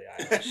like Billy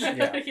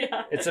Eilish.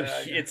 Yeah.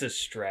 It's a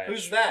stretch.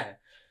 Who's that?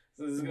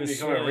 So this is going to Miss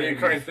become a Swing.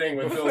 reoccurring thing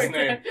with Phil's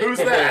name. Who's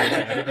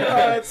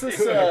that? It's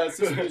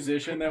this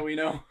musician that we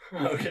know.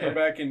 Okay. We're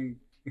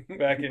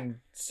back in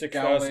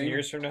 6,000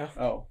 years from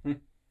now.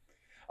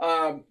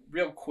 Oh.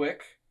 Real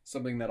quick,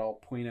 something that I'll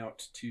point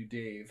out to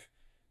Dave.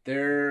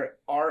 There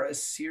are a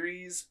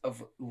series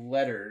of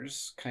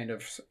letters kind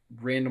of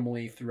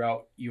randomly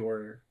throughout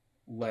your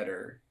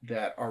letter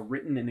that are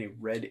written in a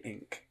red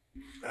ink.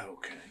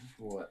 Okay.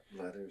 What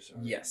letters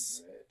are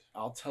Yes. red?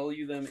 I'll tell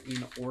you them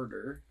in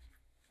order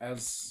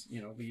as,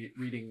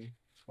 reading.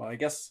 Well, I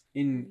guess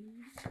in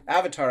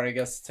Avatar, I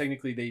guess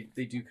technically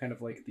they do kind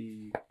of like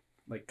the,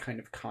 like kind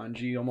of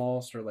kanji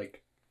almost, or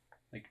like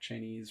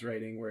Chinese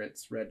writing where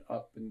it's read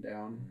up and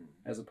down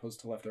as opposed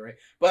to left or right.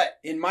 But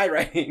in my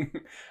writing,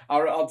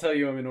 I'll tell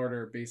you them in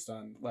order based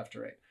on left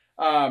to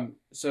right.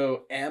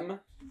 So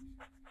M,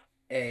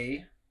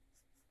 A,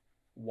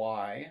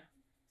 Y,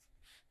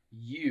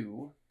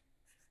 U,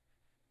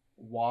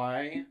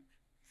 Y,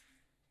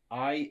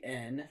 I,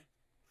 N,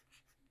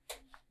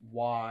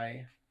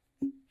 Y,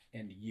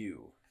 and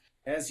U.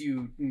 As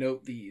you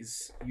note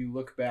these, you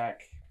look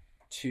back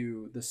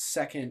to the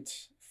second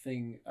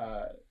thing,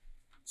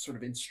 sort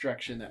of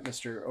instruction that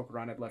Mr.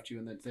 Operon had left you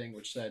in the thing,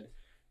 which said,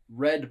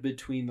 read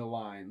between the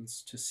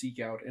lines to seek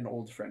out an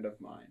old friend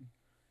of mine.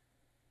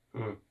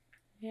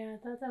 Yeah, I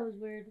thought that was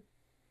weird.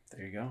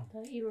 There you go. I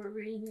thought you were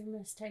reading your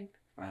mistype.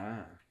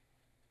 Ah.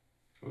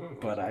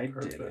 But I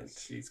didn't.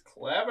 He's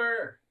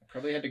clever. I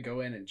probably had to go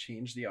in and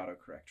change the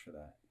autocorrect for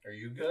that. Are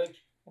you good?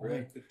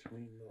 Right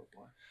between the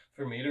what?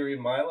 For me to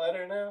read my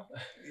letter now?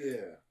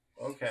 Yeah.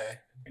 Okay.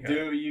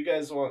 Do you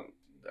guys want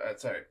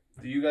sorry.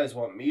 Do you guys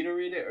want me to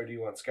read it, or do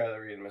you want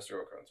Skylar reading Mr.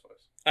 Okron's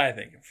voice? I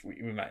think if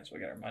we might as well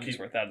get our money's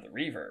worth out of the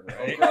reverb,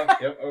 right?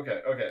 Yep.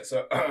 Okay.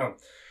 So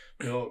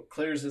Bill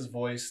clears his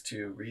voice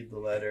to read the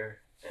letter,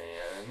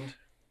 and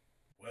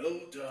well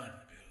done,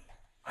 Bill.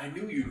 I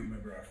knew you'd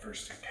remember our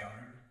first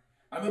encounter.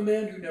 I'm a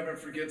man who never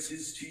forgets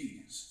his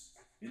teas.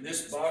 In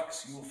this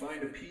box, you will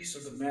find a piece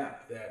of the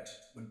map that,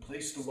 when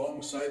placed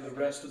alongside the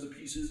rest of the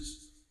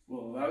pieces,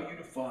 will allow you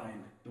to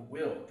find the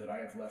will that I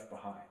have left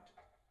behind.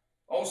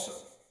 Also,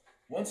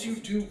 once you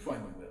do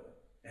find the will,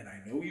 and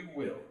I know you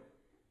will,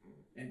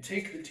 and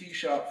take the tea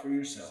shop for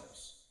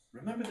yourselves,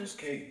 remember this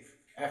cave.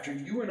 After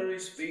you and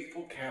I's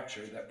fateful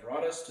capture that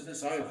brought us to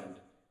this island,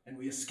 and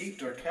we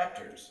escaped our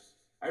captors,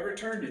 I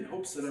returned in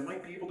hopes that I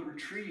might be able to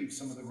retrieve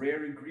some of the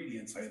rare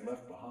ingredients I had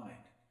left behind.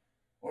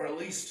 Or at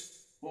least,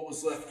 what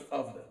was left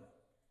of them.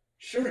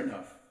 Sure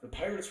enough, the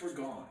pirates were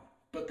gone,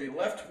 but they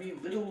left me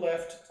little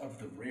left of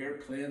the rare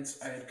plants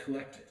I had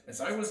collected. As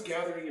I was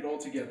gathering it all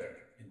together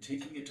and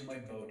taking it to my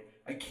boat,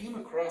 I came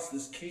across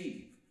this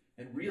cave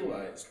and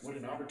realized what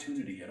an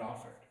opportunity it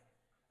offered.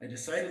 I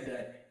decided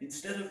that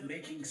instead of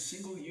making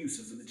single use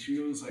of the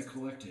materials I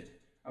collected,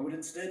 I would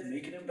instead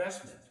make an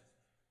investment.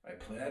 I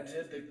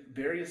planted the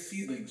various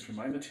seedlings from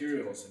my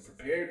materials and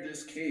prepared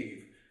this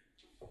cave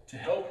to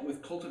help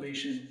with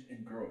cultivation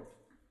and growth.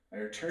 I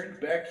returned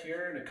back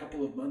here in a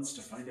couple of months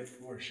to find it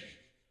flourishing.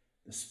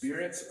 The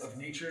spirits of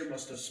nature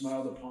must have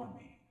smiled upon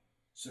me.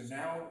 So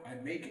now I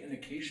make an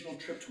occasional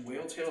trip to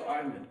Whaletail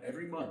Island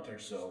every month or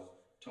so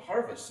to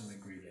harvest some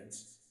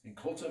ingredients and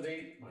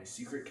cultivate my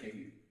secret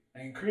cave.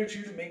 I encourage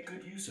you to make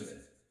good use of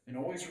it, and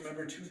always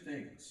remember 2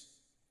 things.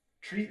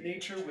 Treat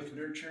nature with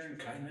nurture and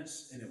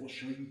kindness, and it will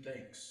show you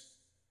thanks.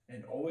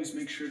 And always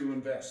make sure to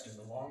invest in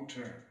the long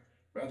term,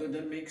 rather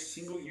than make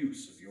single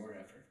use of your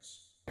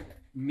efforts.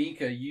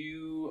 Mika,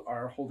 you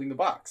are holding the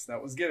box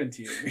that was given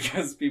to you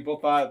because people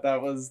thought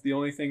that was the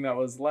only thing that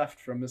was left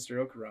from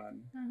Mr.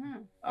 Okaran.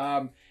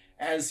 Mm-hmm.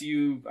 As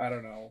you, I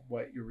don't know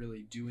what you're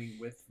really doing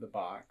with the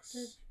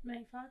box.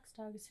 My fox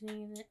dog is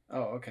sitting in it.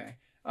 Oh, okay.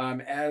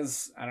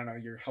 As, I don't know,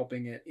 you're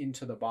helping it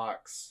into the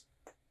box.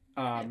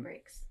 It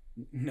breaks.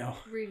 No.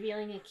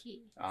 Revealing a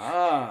key.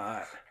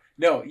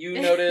 No,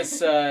 you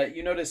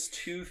notice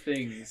 2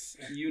 things.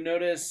 You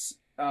notice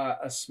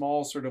a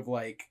small sort of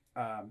like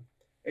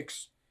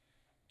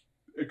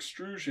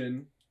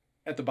extrusion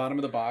at the bottom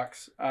of the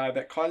box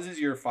that causes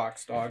your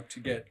fox dog to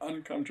get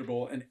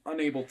uncomfortable and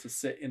unable to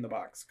sit in the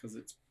box because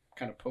it's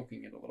kind of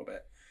poking it a little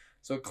bit.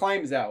 So it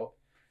climbs out,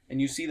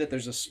 and you see that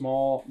there's a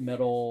small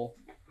metal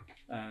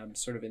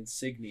sort of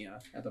insignia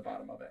at the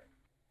bottom of it.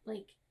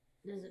 Like,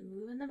 does it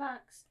move in the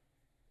box?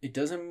 It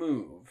doesn't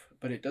move,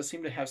 but it does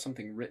seem to have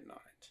something written on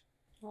it.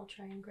 I'll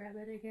try and grab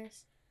it, I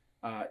guess.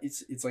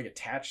 It's like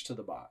attached to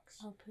the box.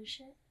 I'll push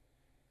it.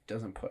 It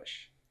doesn't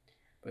push,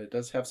 but it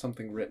does have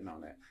something written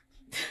on it.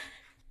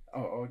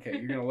 Oh, okay.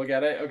 You're gonna look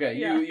at it. Okay,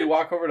 Yeah. you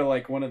walk over to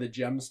like one of the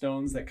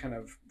gemstones that kind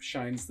of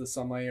shines the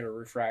sunlight or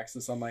refracts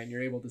the sunlight, and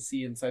you're able to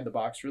see inside the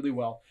box really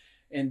well.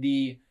 And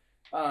the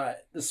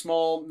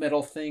small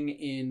metal thing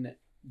in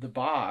the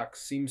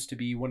box seems to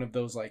be one of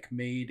those like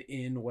made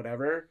in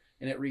whatever,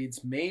 and it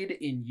reads "Made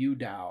in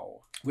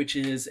Yudao," which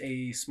is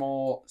a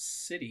small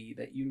city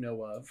that you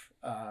know of.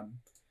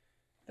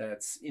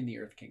 That's in the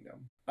Earth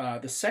Kingdom.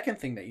 The second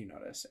thing that you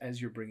notice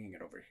as you're bringing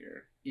it over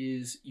here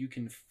is you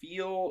can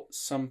feel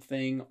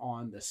something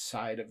on the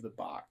side of the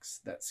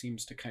box that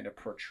seems to kind of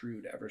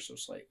protrude ever so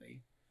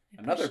slightly.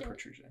 Another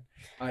protrusion.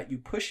 You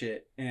push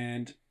it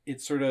and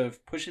it sort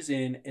of pushes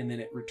in and then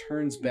it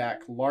returns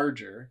back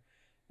larger,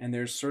 and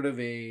there's sort of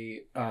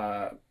a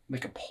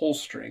like a pull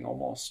string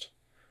almost.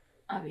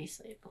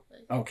 Obviously, I pull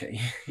it. Okay,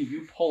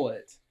 you pull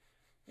it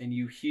and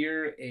you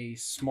hear a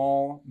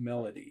small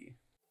melody.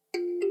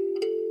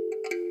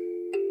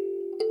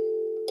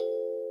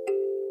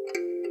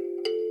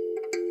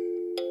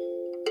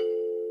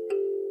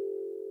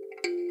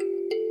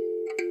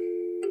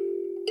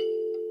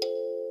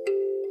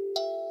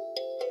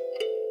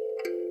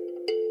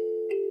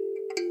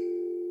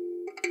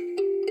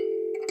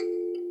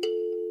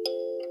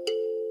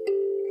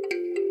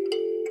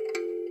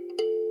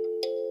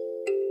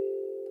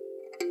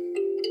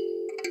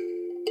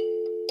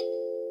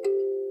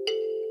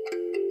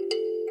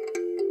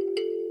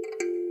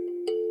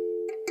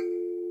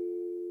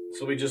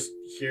 So we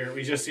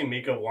just see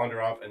Mika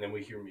wander off, and then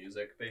we hear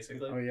music,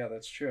 basically. Oh yeah,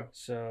 that's true.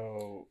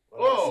 So,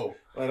 whoa!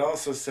 It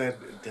also said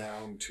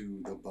down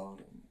to the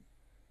bottom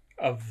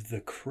of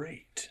the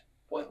crate.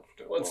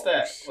 What's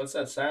that? What's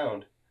that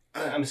sound?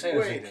 I'm saying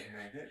wait a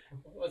minute.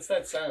 What's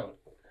that sound?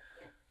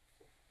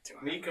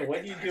 Mika, what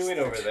are you doing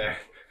over there?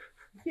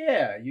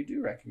 Yeah, you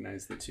do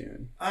recognize the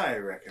tune. I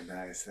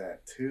recognize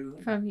that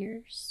tune. From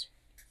yours.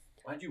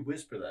 Why'd you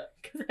whisper that?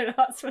 Because I'm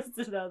not supposed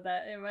to know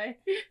that, am I?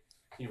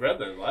 You read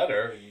the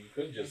letter. You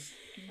could just...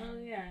 Oh,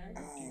 yeah.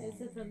 It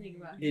said something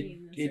about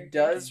being the It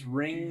does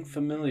ring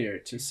familiar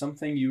to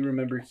something you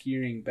remember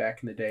hearing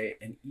back in the day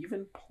and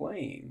even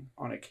playing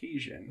on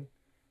occasion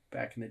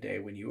back in the day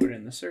when you were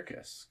in the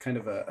circus. Kind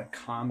of a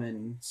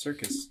common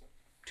circus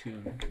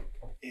tune?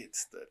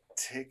 It's the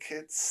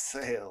ticket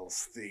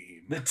sales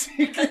theme. The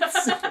ticket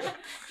sales.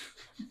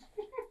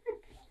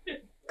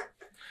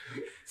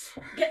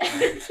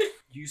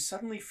 You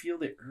suddenly feel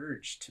the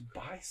urge to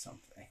buy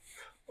something.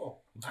 Oh,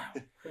 wow.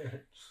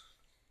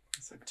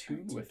 It's a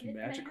tune with Ticket,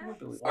 magical perhaps?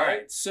 ability. All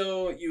right,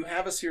 so you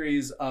have a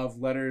series of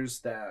letters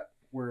that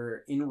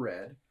were in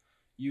red.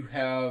 You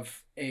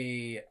have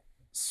a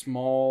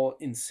small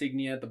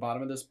insignia at the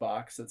bottom of this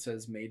box that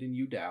says "Made in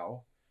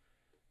Udao,"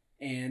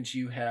 and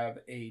you have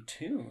a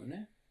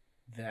tune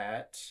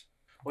that.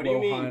 What do you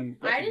mean?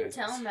 Gohan I didn't recognizes.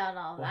 tell them about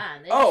all that.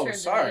 They Oh,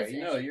 just heard the sorry.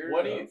 music. No, you're.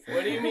 What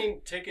do you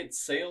mean ticket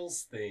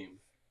sales theme?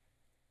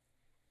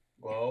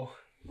 Whoa.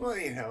 Well,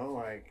 you know,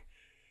 like,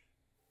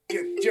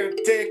 get your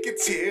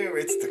tickets here.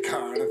 It's the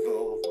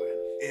carnival.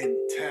 We're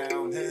in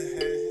town.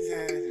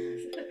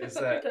 Does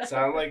that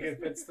sound like it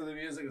fits to the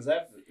music? Is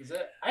that?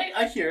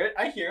 I hear it.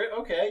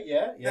 Okay,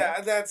 yeah.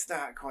 Yeah, that's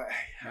not quite.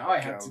 Now I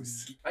have to.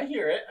 I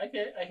hear it.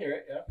 Okay, I hear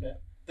it. Yeah, okay.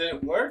 Did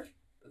it work?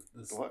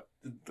 What?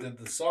 Did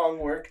the song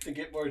work to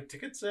get more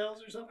ticket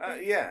sales or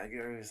something? Yeah,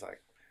 it was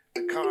like,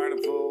 the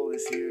carnival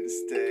is here to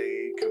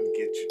stay. Come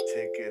get your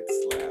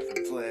tickets, laugh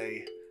and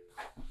play.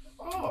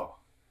 Oh,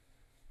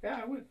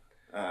 yeah, I would.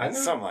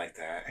 Something like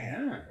that.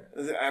 Yeah.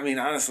 I mean,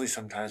 honestly,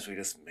 sometimes we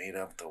just made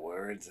up the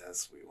words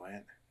as we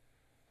went.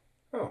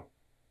 Oh,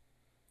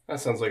 that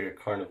sounds like a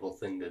carnival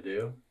thing to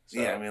do. So.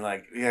 Yeah, I mean,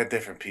 like, we had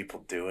different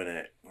people doing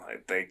it.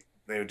 Like, they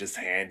would just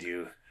hand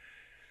you,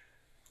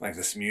 like,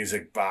 this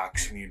music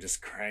box, and you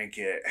just crank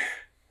it,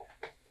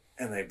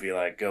 and they'd be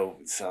like, go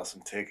sell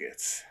some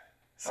tickets.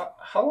 So,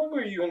 how long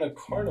were you in a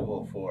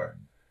carnival for?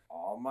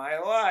 All my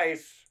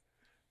life.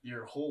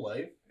 Your whole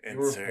life?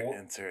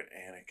 Insert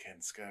Anakin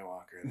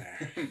Skywalker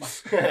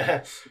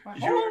there. My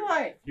whole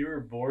life. You were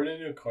born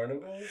in a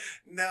carnival?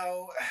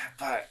 No,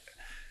 but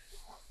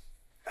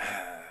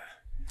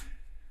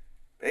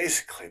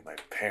basically my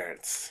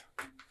parents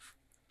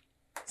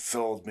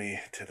sold me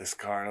to this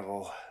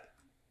carnival,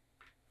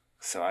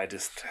 so I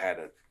just had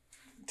to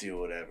do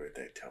whatever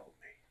they told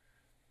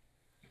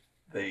me.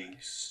 They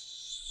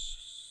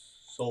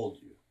sold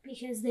you.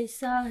 Because they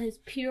saw his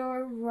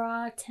pure,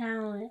 raw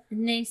talent,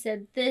 and they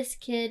said, this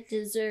kid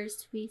deserves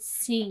to be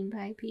seen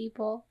by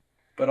people.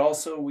 But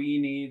also, we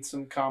need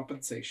some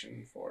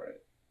compensation for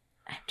it.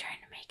 I'm trying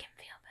to make him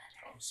feel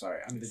better. Oh,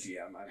 sorry, I'm the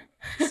GM.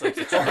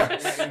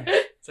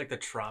 It's like the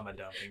trauma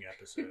dumping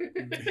episode.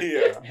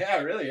 Yeah,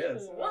 it really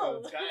is.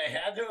 Well, it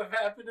had to have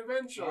happened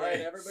eventually. All right,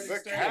 everybody The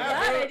start.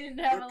 I didn't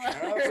have a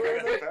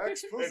letter.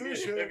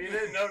 Exposition. If you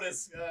didn't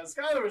notice,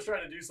 Skylar was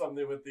trying to do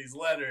something with these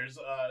letters.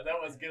 That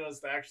was get us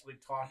to actually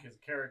talk as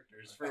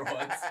characters for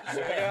once.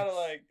 So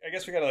I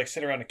guess we gotta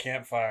sit around a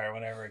campfire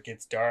whenever it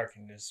gets dark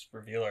and just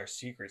reveal our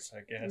secrets, I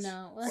guess.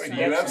 No, Wait, let's do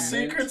you not have that.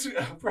 secrets,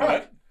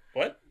 bro?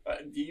 What?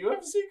 Do you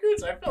have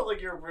secrets? I felt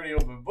like you were a pretty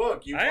open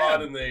book. You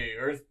fought in the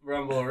Earth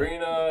Rumble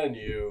Arena, and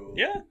you.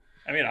 Yeah,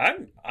 I mean,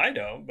 I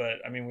don't, but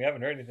I mean, we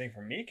haven't heard anything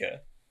from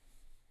Mika.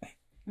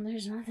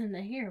 There's nothing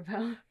to hear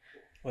about.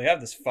 Well, you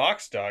have this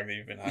fox dog that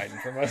you've been hiding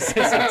from us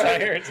this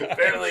entire time.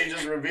 Apparently, you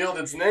just revealed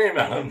its name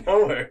out of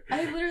nowhere.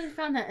 I literally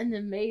found that in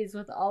the maze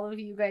with all of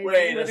you guys.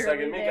 Wait a literally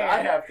second, Mika. there.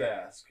 I have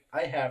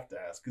to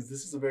ask, because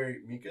this is a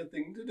very Mika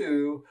thing to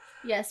do.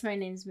 Yes, my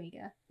name's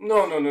Mika.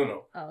 No.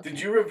 Oh, okay. Did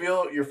you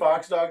reveal your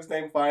fox dog's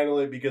name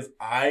finally? Because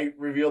I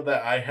revealed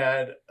that I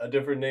had a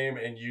different name,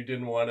 and you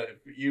didn't want to.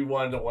 You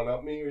wanted to one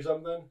up me or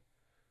something.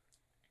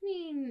 I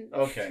mean,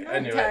 Okay, not I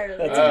knew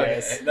entirely.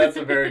 it. That's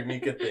a very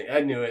Mika thing.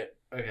 I knew it.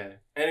 Okay.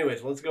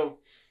 Anyways, let's go.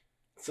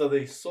 So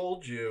they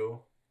sold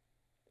you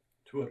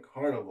to a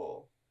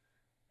carnival,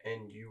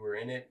 and you were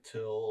in it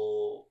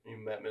till you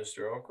met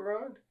Mr.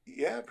 Okaran?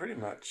 Yeah, pretty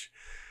much.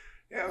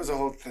 Yeah, it was a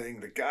whole thing.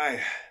 The guy,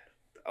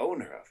 the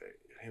owner of it,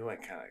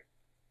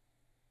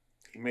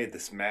 he made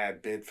this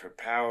mad bid for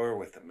power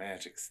with a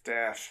magic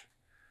staff.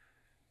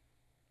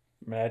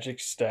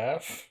 Magic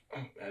staff?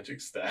 Magic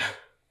staff.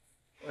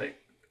 Like,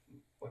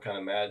 what kind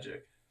of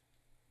magic?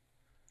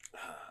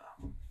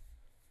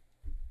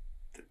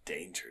 The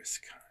dangerous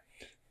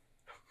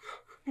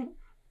kind.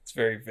 It's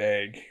very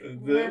vague.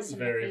 This is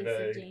very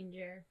vague.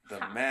 Danger. The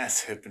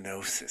mass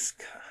hypnosis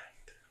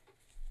kind.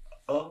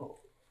 Oh.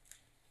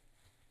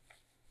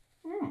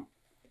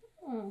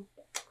 Oh.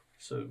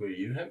 So were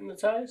you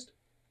hypnotized?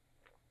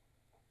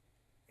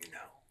 No,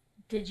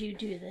 Did you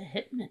do the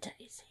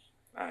hypnotizing?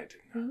 I did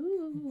not.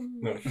 Ooh.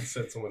 No, you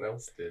said someone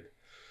else did.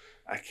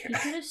 I You can't.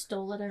 could have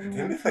stole it every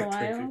Didn't once it in a like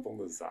turn while. people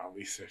into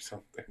zombies or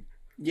something?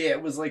 Yeah,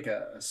 it was like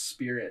a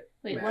spirit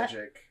Wait, what?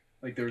 magic.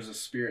 Like there was a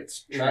spirit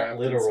Not trapped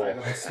literal. inside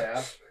of the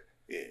staff.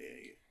 Yeah.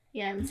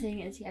 Yeah, I'm saying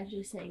is he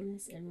actually saying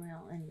this in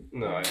real and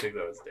No, I think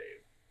that was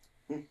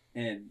Dave.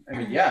 And I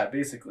mean, yeah,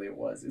 basically it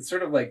was. It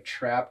sort of like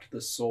trapped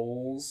the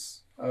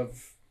souls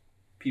of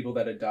people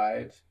that had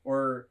died,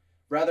 or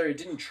rather, it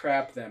didn't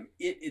trap them.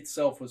 It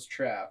itself was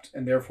trapped,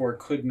 and therefore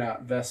could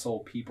not vessel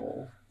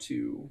people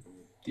to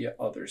the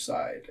other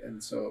side,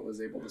 and so it was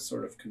able to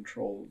sort of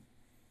control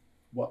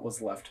what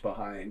was left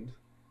behind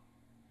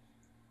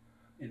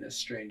in a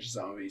strange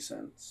zombie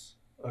sense.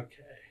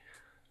 Okay.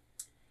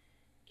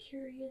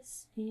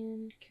 curious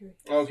and curious.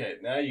 Okay,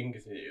 now you can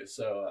continue.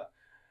 So,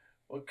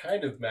 what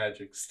kind of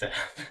magic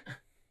staff?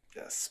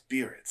 A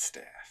spirit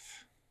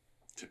staff,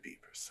 to be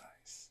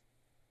precise.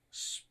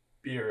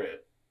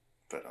 Spirit.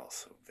 But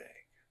also vague.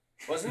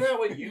 Wasn't that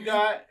what you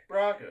got,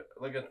 Brock?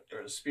 Like a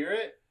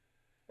spirit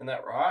in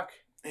that rock?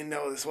 And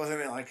no, this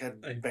wasn't like a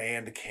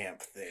band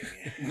camp thing.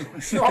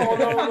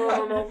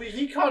 No. But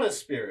he caught a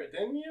spirit,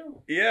 didn't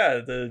you? Yeah,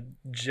 the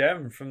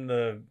gem from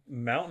the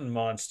mountain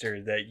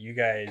monster that you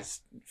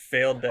guys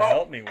failed to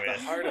help me with.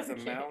 The heart of the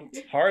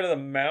mountain. Heart of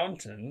the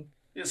mountain.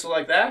 Yeah, so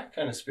like that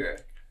kind of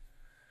spirit.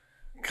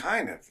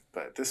 Kind of,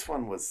 but this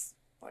one was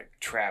like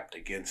trapped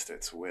against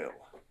its will.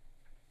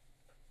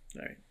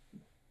 All right.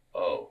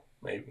 Oh,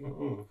 maybe.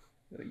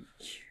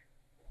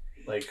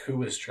 Like who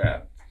was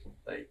trapped?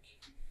 Like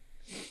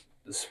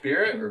the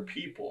spirit or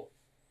people?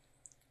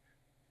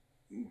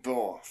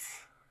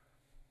 Both.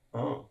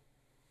 Oh.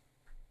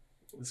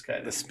 This guy.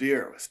 The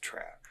spirit was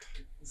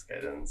trapped. This guy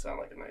doesn't sound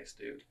like a nice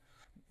dude.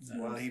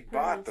 Well, he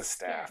bought the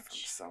staff from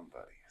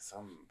somebody.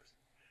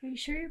 Are you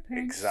sure your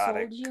parents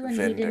exotic sold you and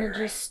vendor. he didn't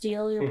just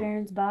steal your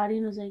parents' body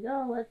and was like,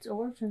 oh, let's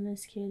orphan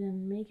this kid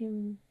and make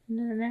him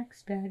the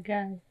next bad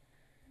guy?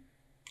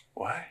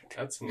 What?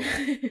 That's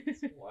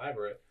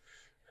elaborate.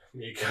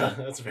 Mika,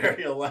 that's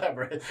very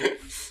elaborate.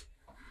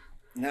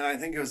 No, I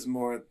think it was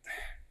more.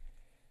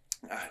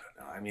 I don't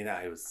know. I mean,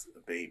 I was a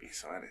baby,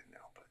 so I didn't know.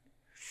 But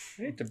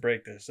I hate to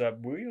break this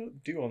up. We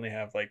do only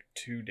have like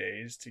 2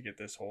 days to get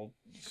this whole.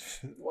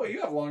 Well,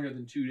 you have longer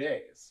than 2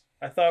 days.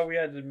 I thought we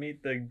had to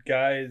meet the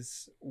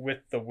guys with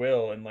the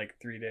will in like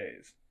 3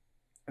 days.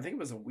 I think it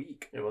was a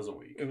week. It was a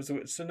week.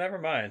 So never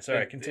mind.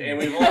 Sorry, continue. And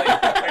we've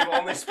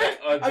only spent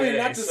a day. I mean,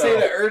 not to say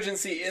that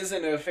urgency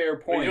isn't a fair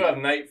point. We do have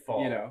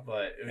nightfall, you know,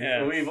 but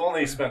Yeah. we've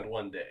only spent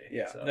 1 day.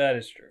 Yeah, so. That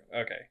is true.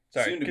 Okay,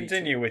 sorry. Soon to be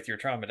Continue with your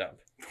trauma dump.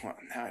 well,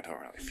 now I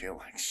don't really feel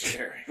like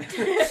sharing.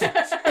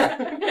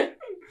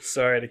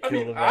 Sorry to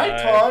kill the vibe.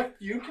 I talk,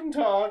 you can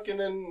talk, and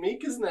then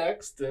Mika's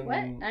next. And What?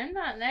 I'm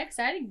not next.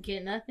 I didn't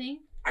get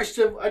nothing. I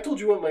told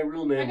you what my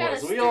real I name got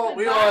was. a We all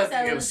stupid have box to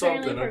that give was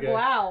something, apparently for okay?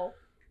 Wow.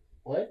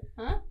 What?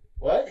 Huh?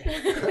 What?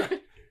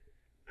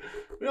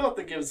 We all have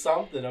to give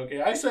something,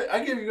 okay?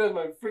 I gave you guys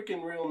my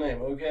freaking real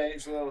name, okay?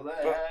 So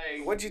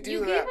what'd you do?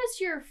 You gave us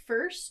your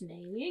first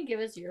name. You didn't give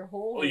us your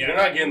whole Well, you're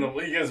not getting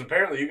because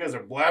apparently you guys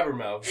are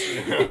blabbermouths.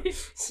 You know?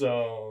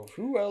 So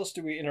who else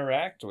do we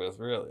interact with,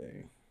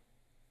 really?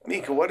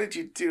 Mika, what did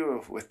you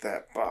do with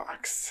that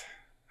box?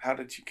 How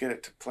did you get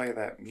it to play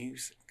that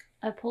music?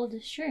 I pulled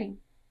a string.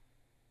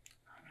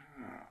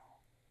 Oh,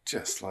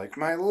 just like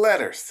my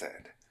letter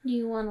said.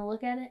 You want to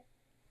look at it?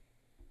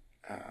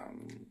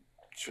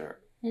 Sure.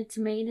 It's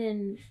made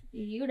in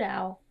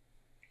Udao.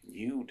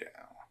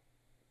 Udao.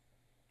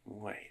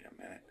 Wait a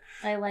minute.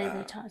 I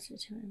lightly tossed it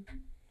to him.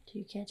 Do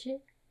you catch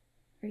it?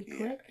 Are you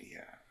quick?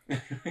 Yeah.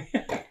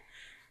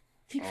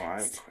 Oh,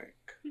 I'm quick.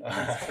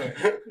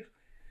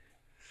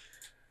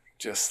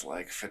 Just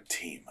like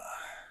Fatima.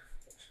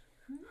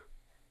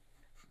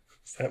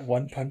 Is that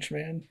One Punch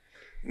Man?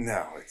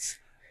 No, it's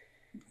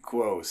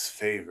Guo's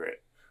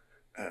favorite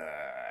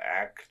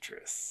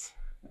actress.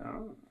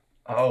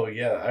 Oh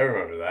yeah, I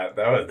remember that.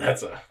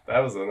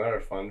 That was another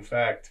fun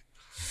fact.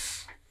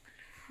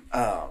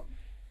 So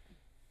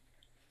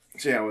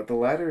yeah, with the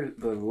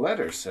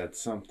letter said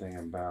something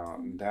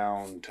about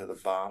down to the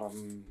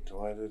bottom.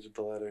 What did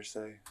the letter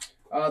say?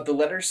 The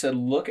letter said,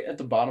 "Look at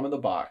the bottom of the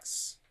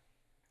box."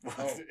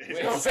 Oh,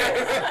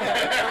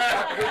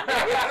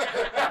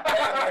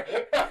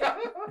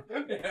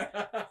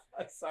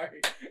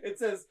 Sorry. It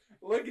says,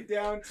 "Look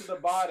down to the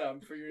bottom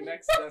for your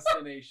next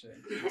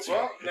destination."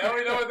 Well, now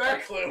we know what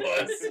that clue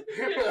was.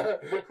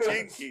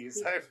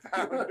 Jinkies, I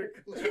found a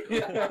clue.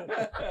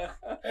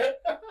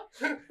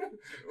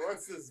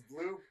 What's this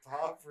blue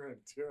paw print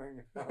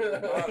doing on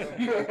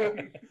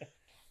the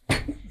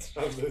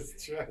bottom of this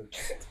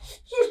chest?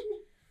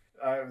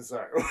 I'm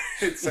sorry.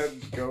 It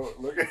said go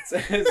look at It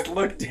says,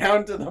 "Look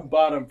down to the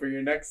bottom for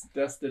your next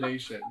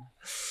destination."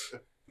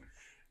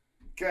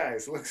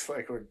 Guys, looks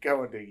like we're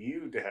going to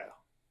Udao.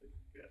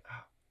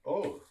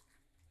 Oh.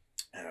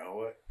 You know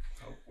what?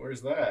 Oh,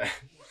 where's that?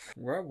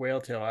 We're at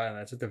Whaletail Island.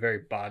 That's at the very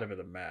bottom of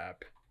the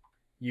map.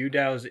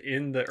 Udao's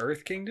in the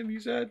Earth Kingdom,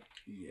 you said?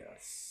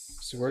 Yes.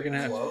 So we're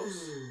gonna have.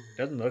 Close?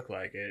 Doesn't look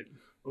like it.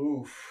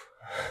 Oof.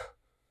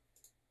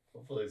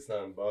 Hopefully it's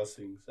not in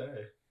Bossing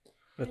Say.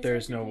 But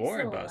there's no war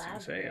in Bossing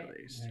Say, at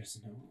least.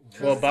 There's no.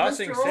 Well,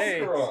 Bossing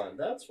Say.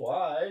 That's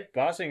why.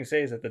 Bossing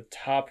Say is at the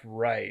top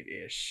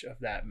right-ish of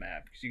that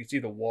map because you can see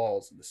the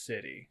walls of the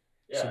city.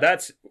 Yeah. So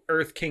that's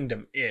Earth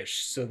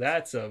Kingdom-ish. So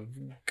that's a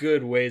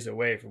good ways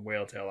away from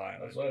Whaletail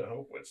Island. That's why I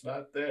hope it's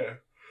not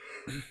there.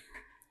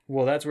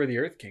 Well, that's where the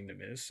Earth Kingdom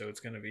is, so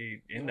it's going to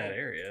be in that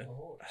area.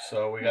 Oh,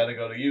 so we got to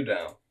go to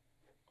Udao.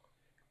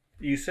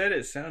 You said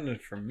it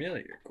sounded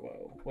familiar,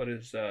 Glow. What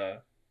is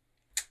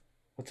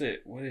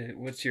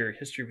what's your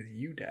history with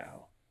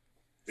Udao?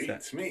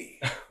 Beats me.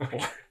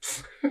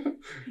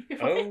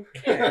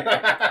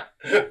 Okay.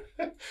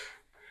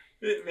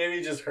 Maybe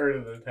you just heard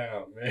of the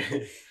town.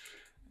 Maybe.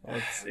 Well,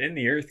 it's in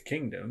the Earth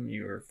Kingdom.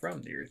 You are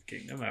from the Earth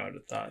Kingdom. I would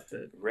have thought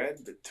that.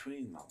 Read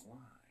between the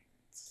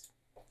lines.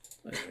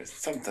 There's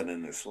something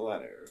in this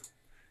letter. I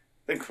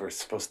think we're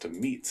supposed to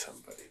meet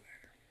somebody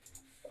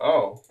there.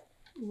 Oh.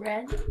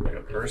 Red? Like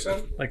a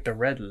person? Like the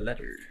red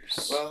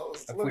letters. Well,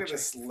 look at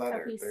this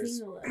letter. Have we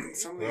seen the letter?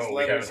 Some of these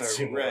letters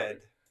are red.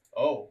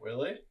 Oh,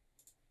 really?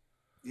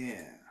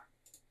 Yeah.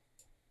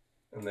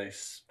 And they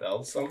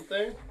spell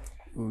something?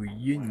 Ooh,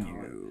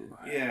 you.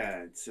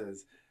 Yeah, it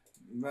says,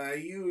 my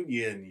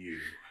union you.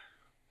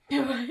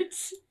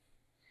 What?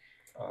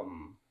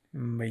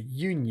 My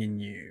union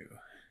you.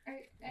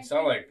 You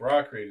sound like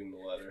Brock reading the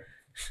letter.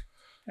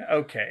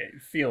 Okay,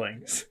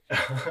 feelings.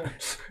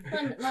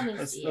 Let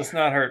me see. Let's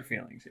not hurt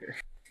feelings here.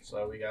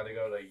 So we gotta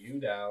go to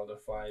Udall to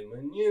find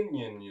the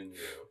union.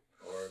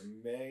 Or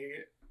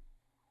May.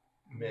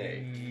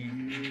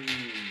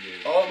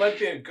 Oh, it might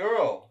be a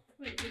girl.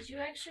 Wait, did you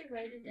actually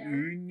write it down?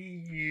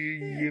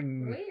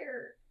 Where?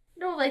 Where?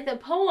 No, like the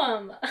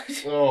poem.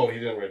 Oh, he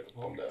didn't write the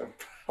poem down.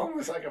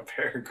 Almost like a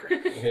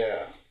paragraph.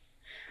 Yeah.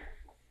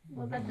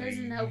 Well, that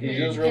doesn't help He me.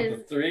 just wrote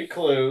the 3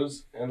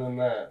 clues and then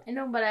that. I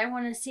know, but I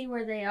want to see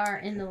where they are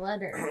in the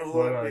letter.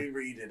 Let me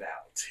read it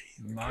out.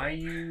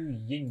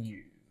 Mayu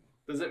Yinyu.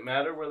 Does it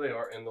matter where they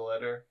are in the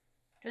letter?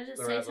 Does it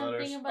The say red something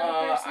letters?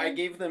 about a person? I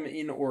gave them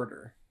in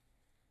order.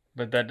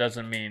 But that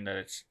doesn't mean that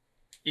it's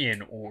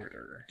in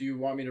order. Do you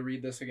want me to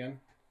read this again?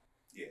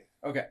 Yeah.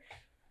 Okay.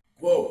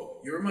 Whoa,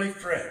 you're my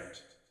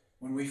friend.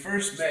 When we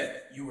first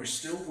met, you were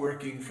still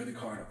working for the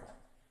carnival.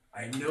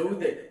 I know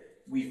that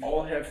we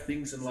all have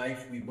things in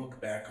life we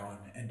look back on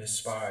and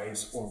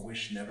despise or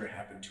wish never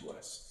happened to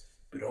us.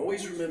 But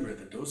always remember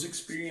that those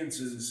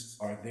experiences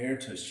are there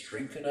to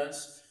strengthen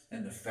us,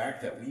 and the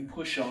fact that we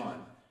push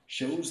on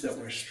shows that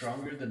we're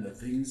stronger than the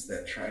things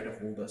that try to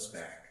hold us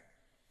back.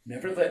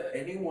 Never let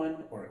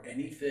anyone or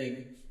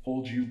anything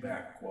hold you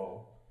back,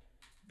 Quo.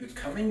 The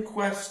coming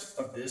quest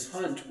of this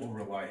hunt will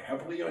rely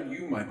heavily on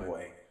you, my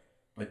boy,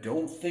 but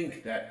don't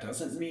think that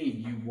doesn't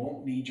mean you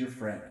won't need your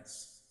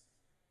friends.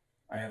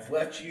 I have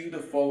left you the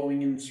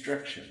following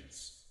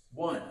instructions.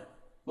 1.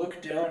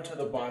 Look down to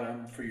the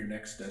bottom for your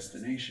next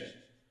destination.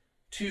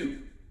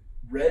 2.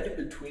 Read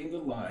between the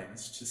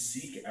lines to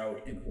seek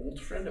out an old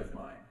friend of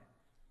mine.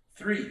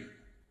 3.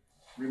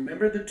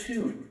 Remember the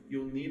tune.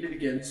 You'll need it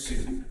again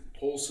soon.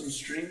 Pull some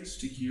strings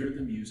to hear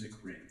the music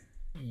ring.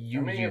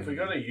 If we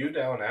go to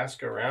Udall and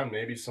ask around,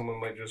 maybe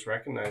someone might just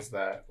recognize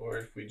that. Or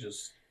if we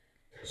just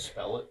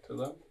spell it to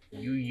them.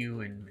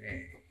 You and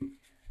me.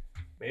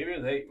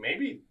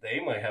 Maybe they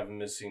might have a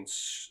missing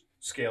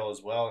scale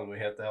as well, and we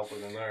have to help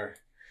with our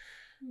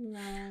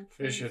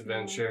fish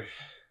adventure.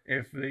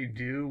 If they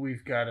do,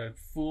 we've got a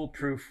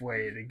foolproof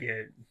way to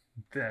get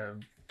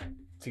them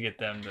to Yeah,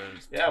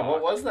 talk.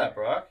 what was that,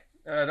 Brock?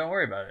 Don't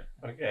worry about it.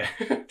 Okay.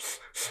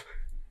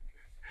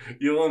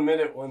 You'll admit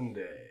it one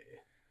day.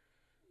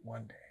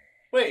 One day.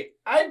 Wait,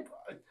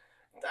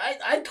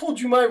 I told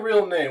you my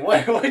real name.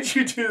 What'd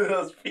you do to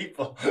those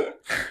people?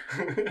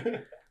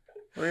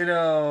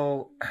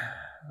 Well,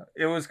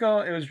 it was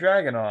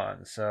dragging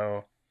on,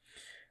 so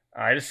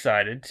I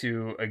decided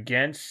to,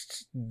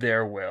 against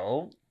their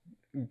will,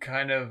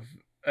 kind of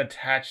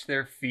attach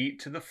their feet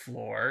to the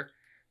floor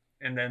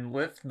and then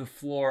lift the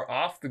floor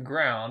off the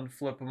ground,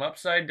 flip them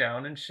upside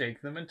down, and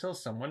shake them until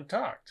someone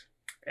talked.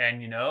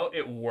 And,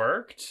 it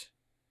worked.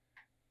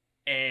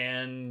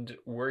 And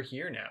we're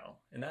here now.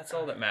 And that's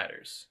all that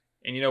matters.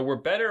 And, we're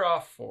better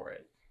off for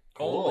it.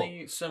 Cool.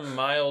 Only some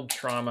mild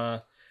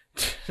trauma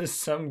to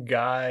some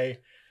guy,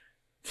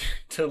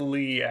 to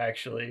Lee,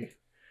 actually.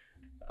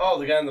 Oh,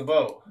 the guy in the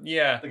boat.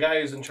 Yeah. The guy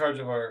who's in charge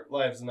of our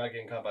lives and not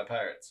getting caught by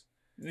pirates.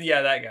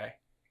 Yeah, that guy.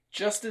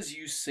 Just as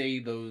you say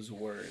those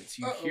words,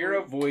 you hear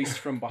a voice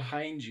from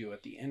behind you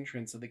at the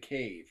entrance of the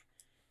cave.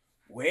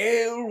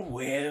 Well,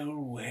 well,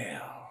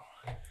 well.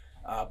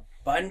 A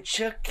bunch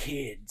of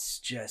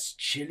kids just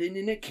chilling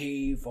in a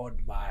cave on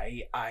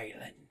my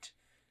island.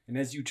 And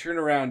as you turn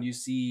around, you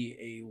see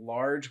a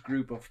large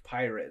group of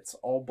pirates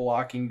all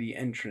blocking the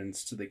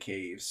entrance to the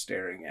cave,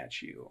 staring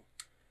at you.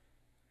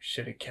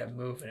 Should have kept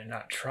moving and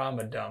not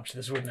trauma dumped.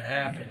 This wouldn't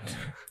have happened.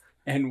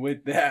 And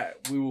with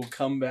that, we will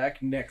come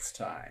back next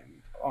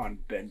time on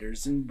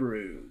Benders and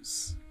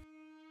Brews.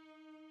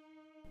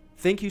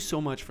 Thank you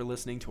so much for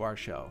listening to our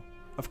show.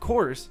 Of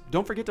course,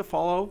 don't forget to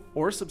follow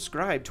or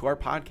subscribe to our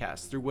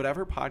podcast through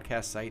whatever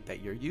podcast site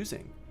that you're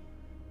using,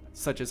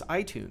 such as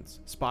iTunes,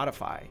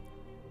 Spotify,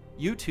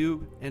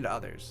 YouTube, and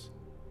others.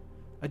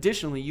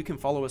 Additionally, you can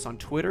follow us on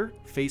Twitter,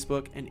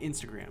 Facebook, and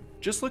Instagram.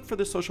 Just look for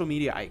the social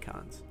media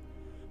icons.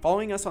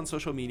 Following us on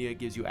social media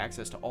gives you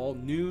access to all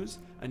news,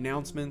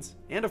 announcements,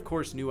 and of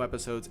course new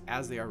episodes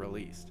as they are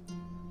released.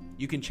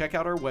 You can check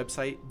out our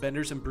website,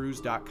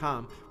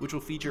 bendersandbrews.com, which will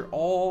feature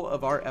all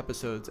of our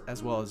episodes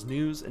as well as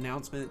news,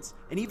 announcements,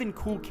 and even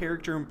cool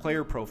character and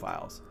player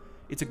profiles.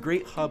 It's a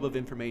great hub of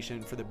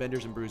information for the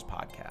Benders and Brews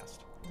podcast.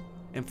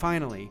 And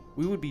finally,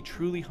 we would be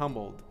truly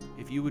humbled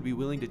if you would be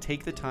willing to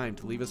take the time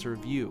to leave us a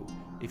review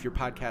if your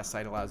podcast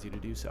site allows you to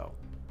do so,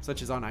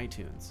 such as on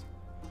iTunes.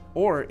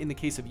 Or, in the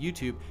case of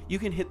YouTube, you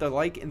can hit the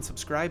like and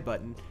subscribe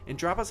button and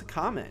drop us a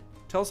comment.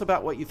 Tell us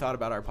about what you thought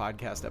about our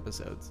podcast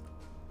episodes.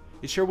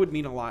 It sure would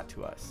mean a lot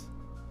to us.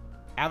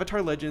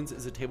 Avatar Legends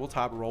is a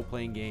tabletop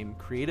role-playing game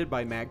created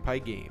by Magpie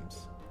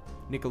Games.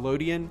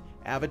 Nickelodeon,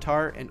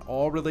 Avatar, and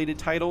all related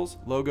titles,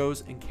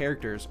 logos, and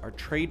characters are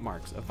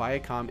trademarks of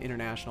Viacom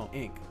International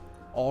Inc.,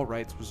 all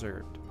rights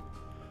reserved.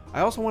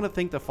 I also want to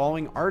thank the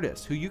following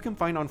artists who you can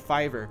find on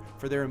Fiverr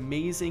for their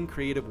amazing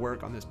creative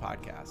work on this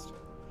podcast.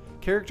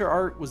 Character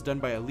art was done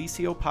by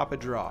Alicio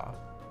Papadraw.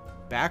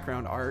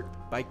 Background art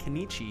by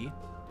Kenichi.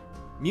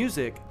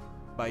 Music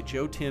by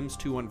Joe Timms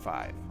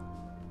 215.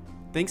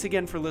 Thanks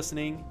again for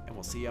listening, and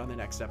we'll see you on the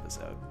next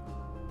episode.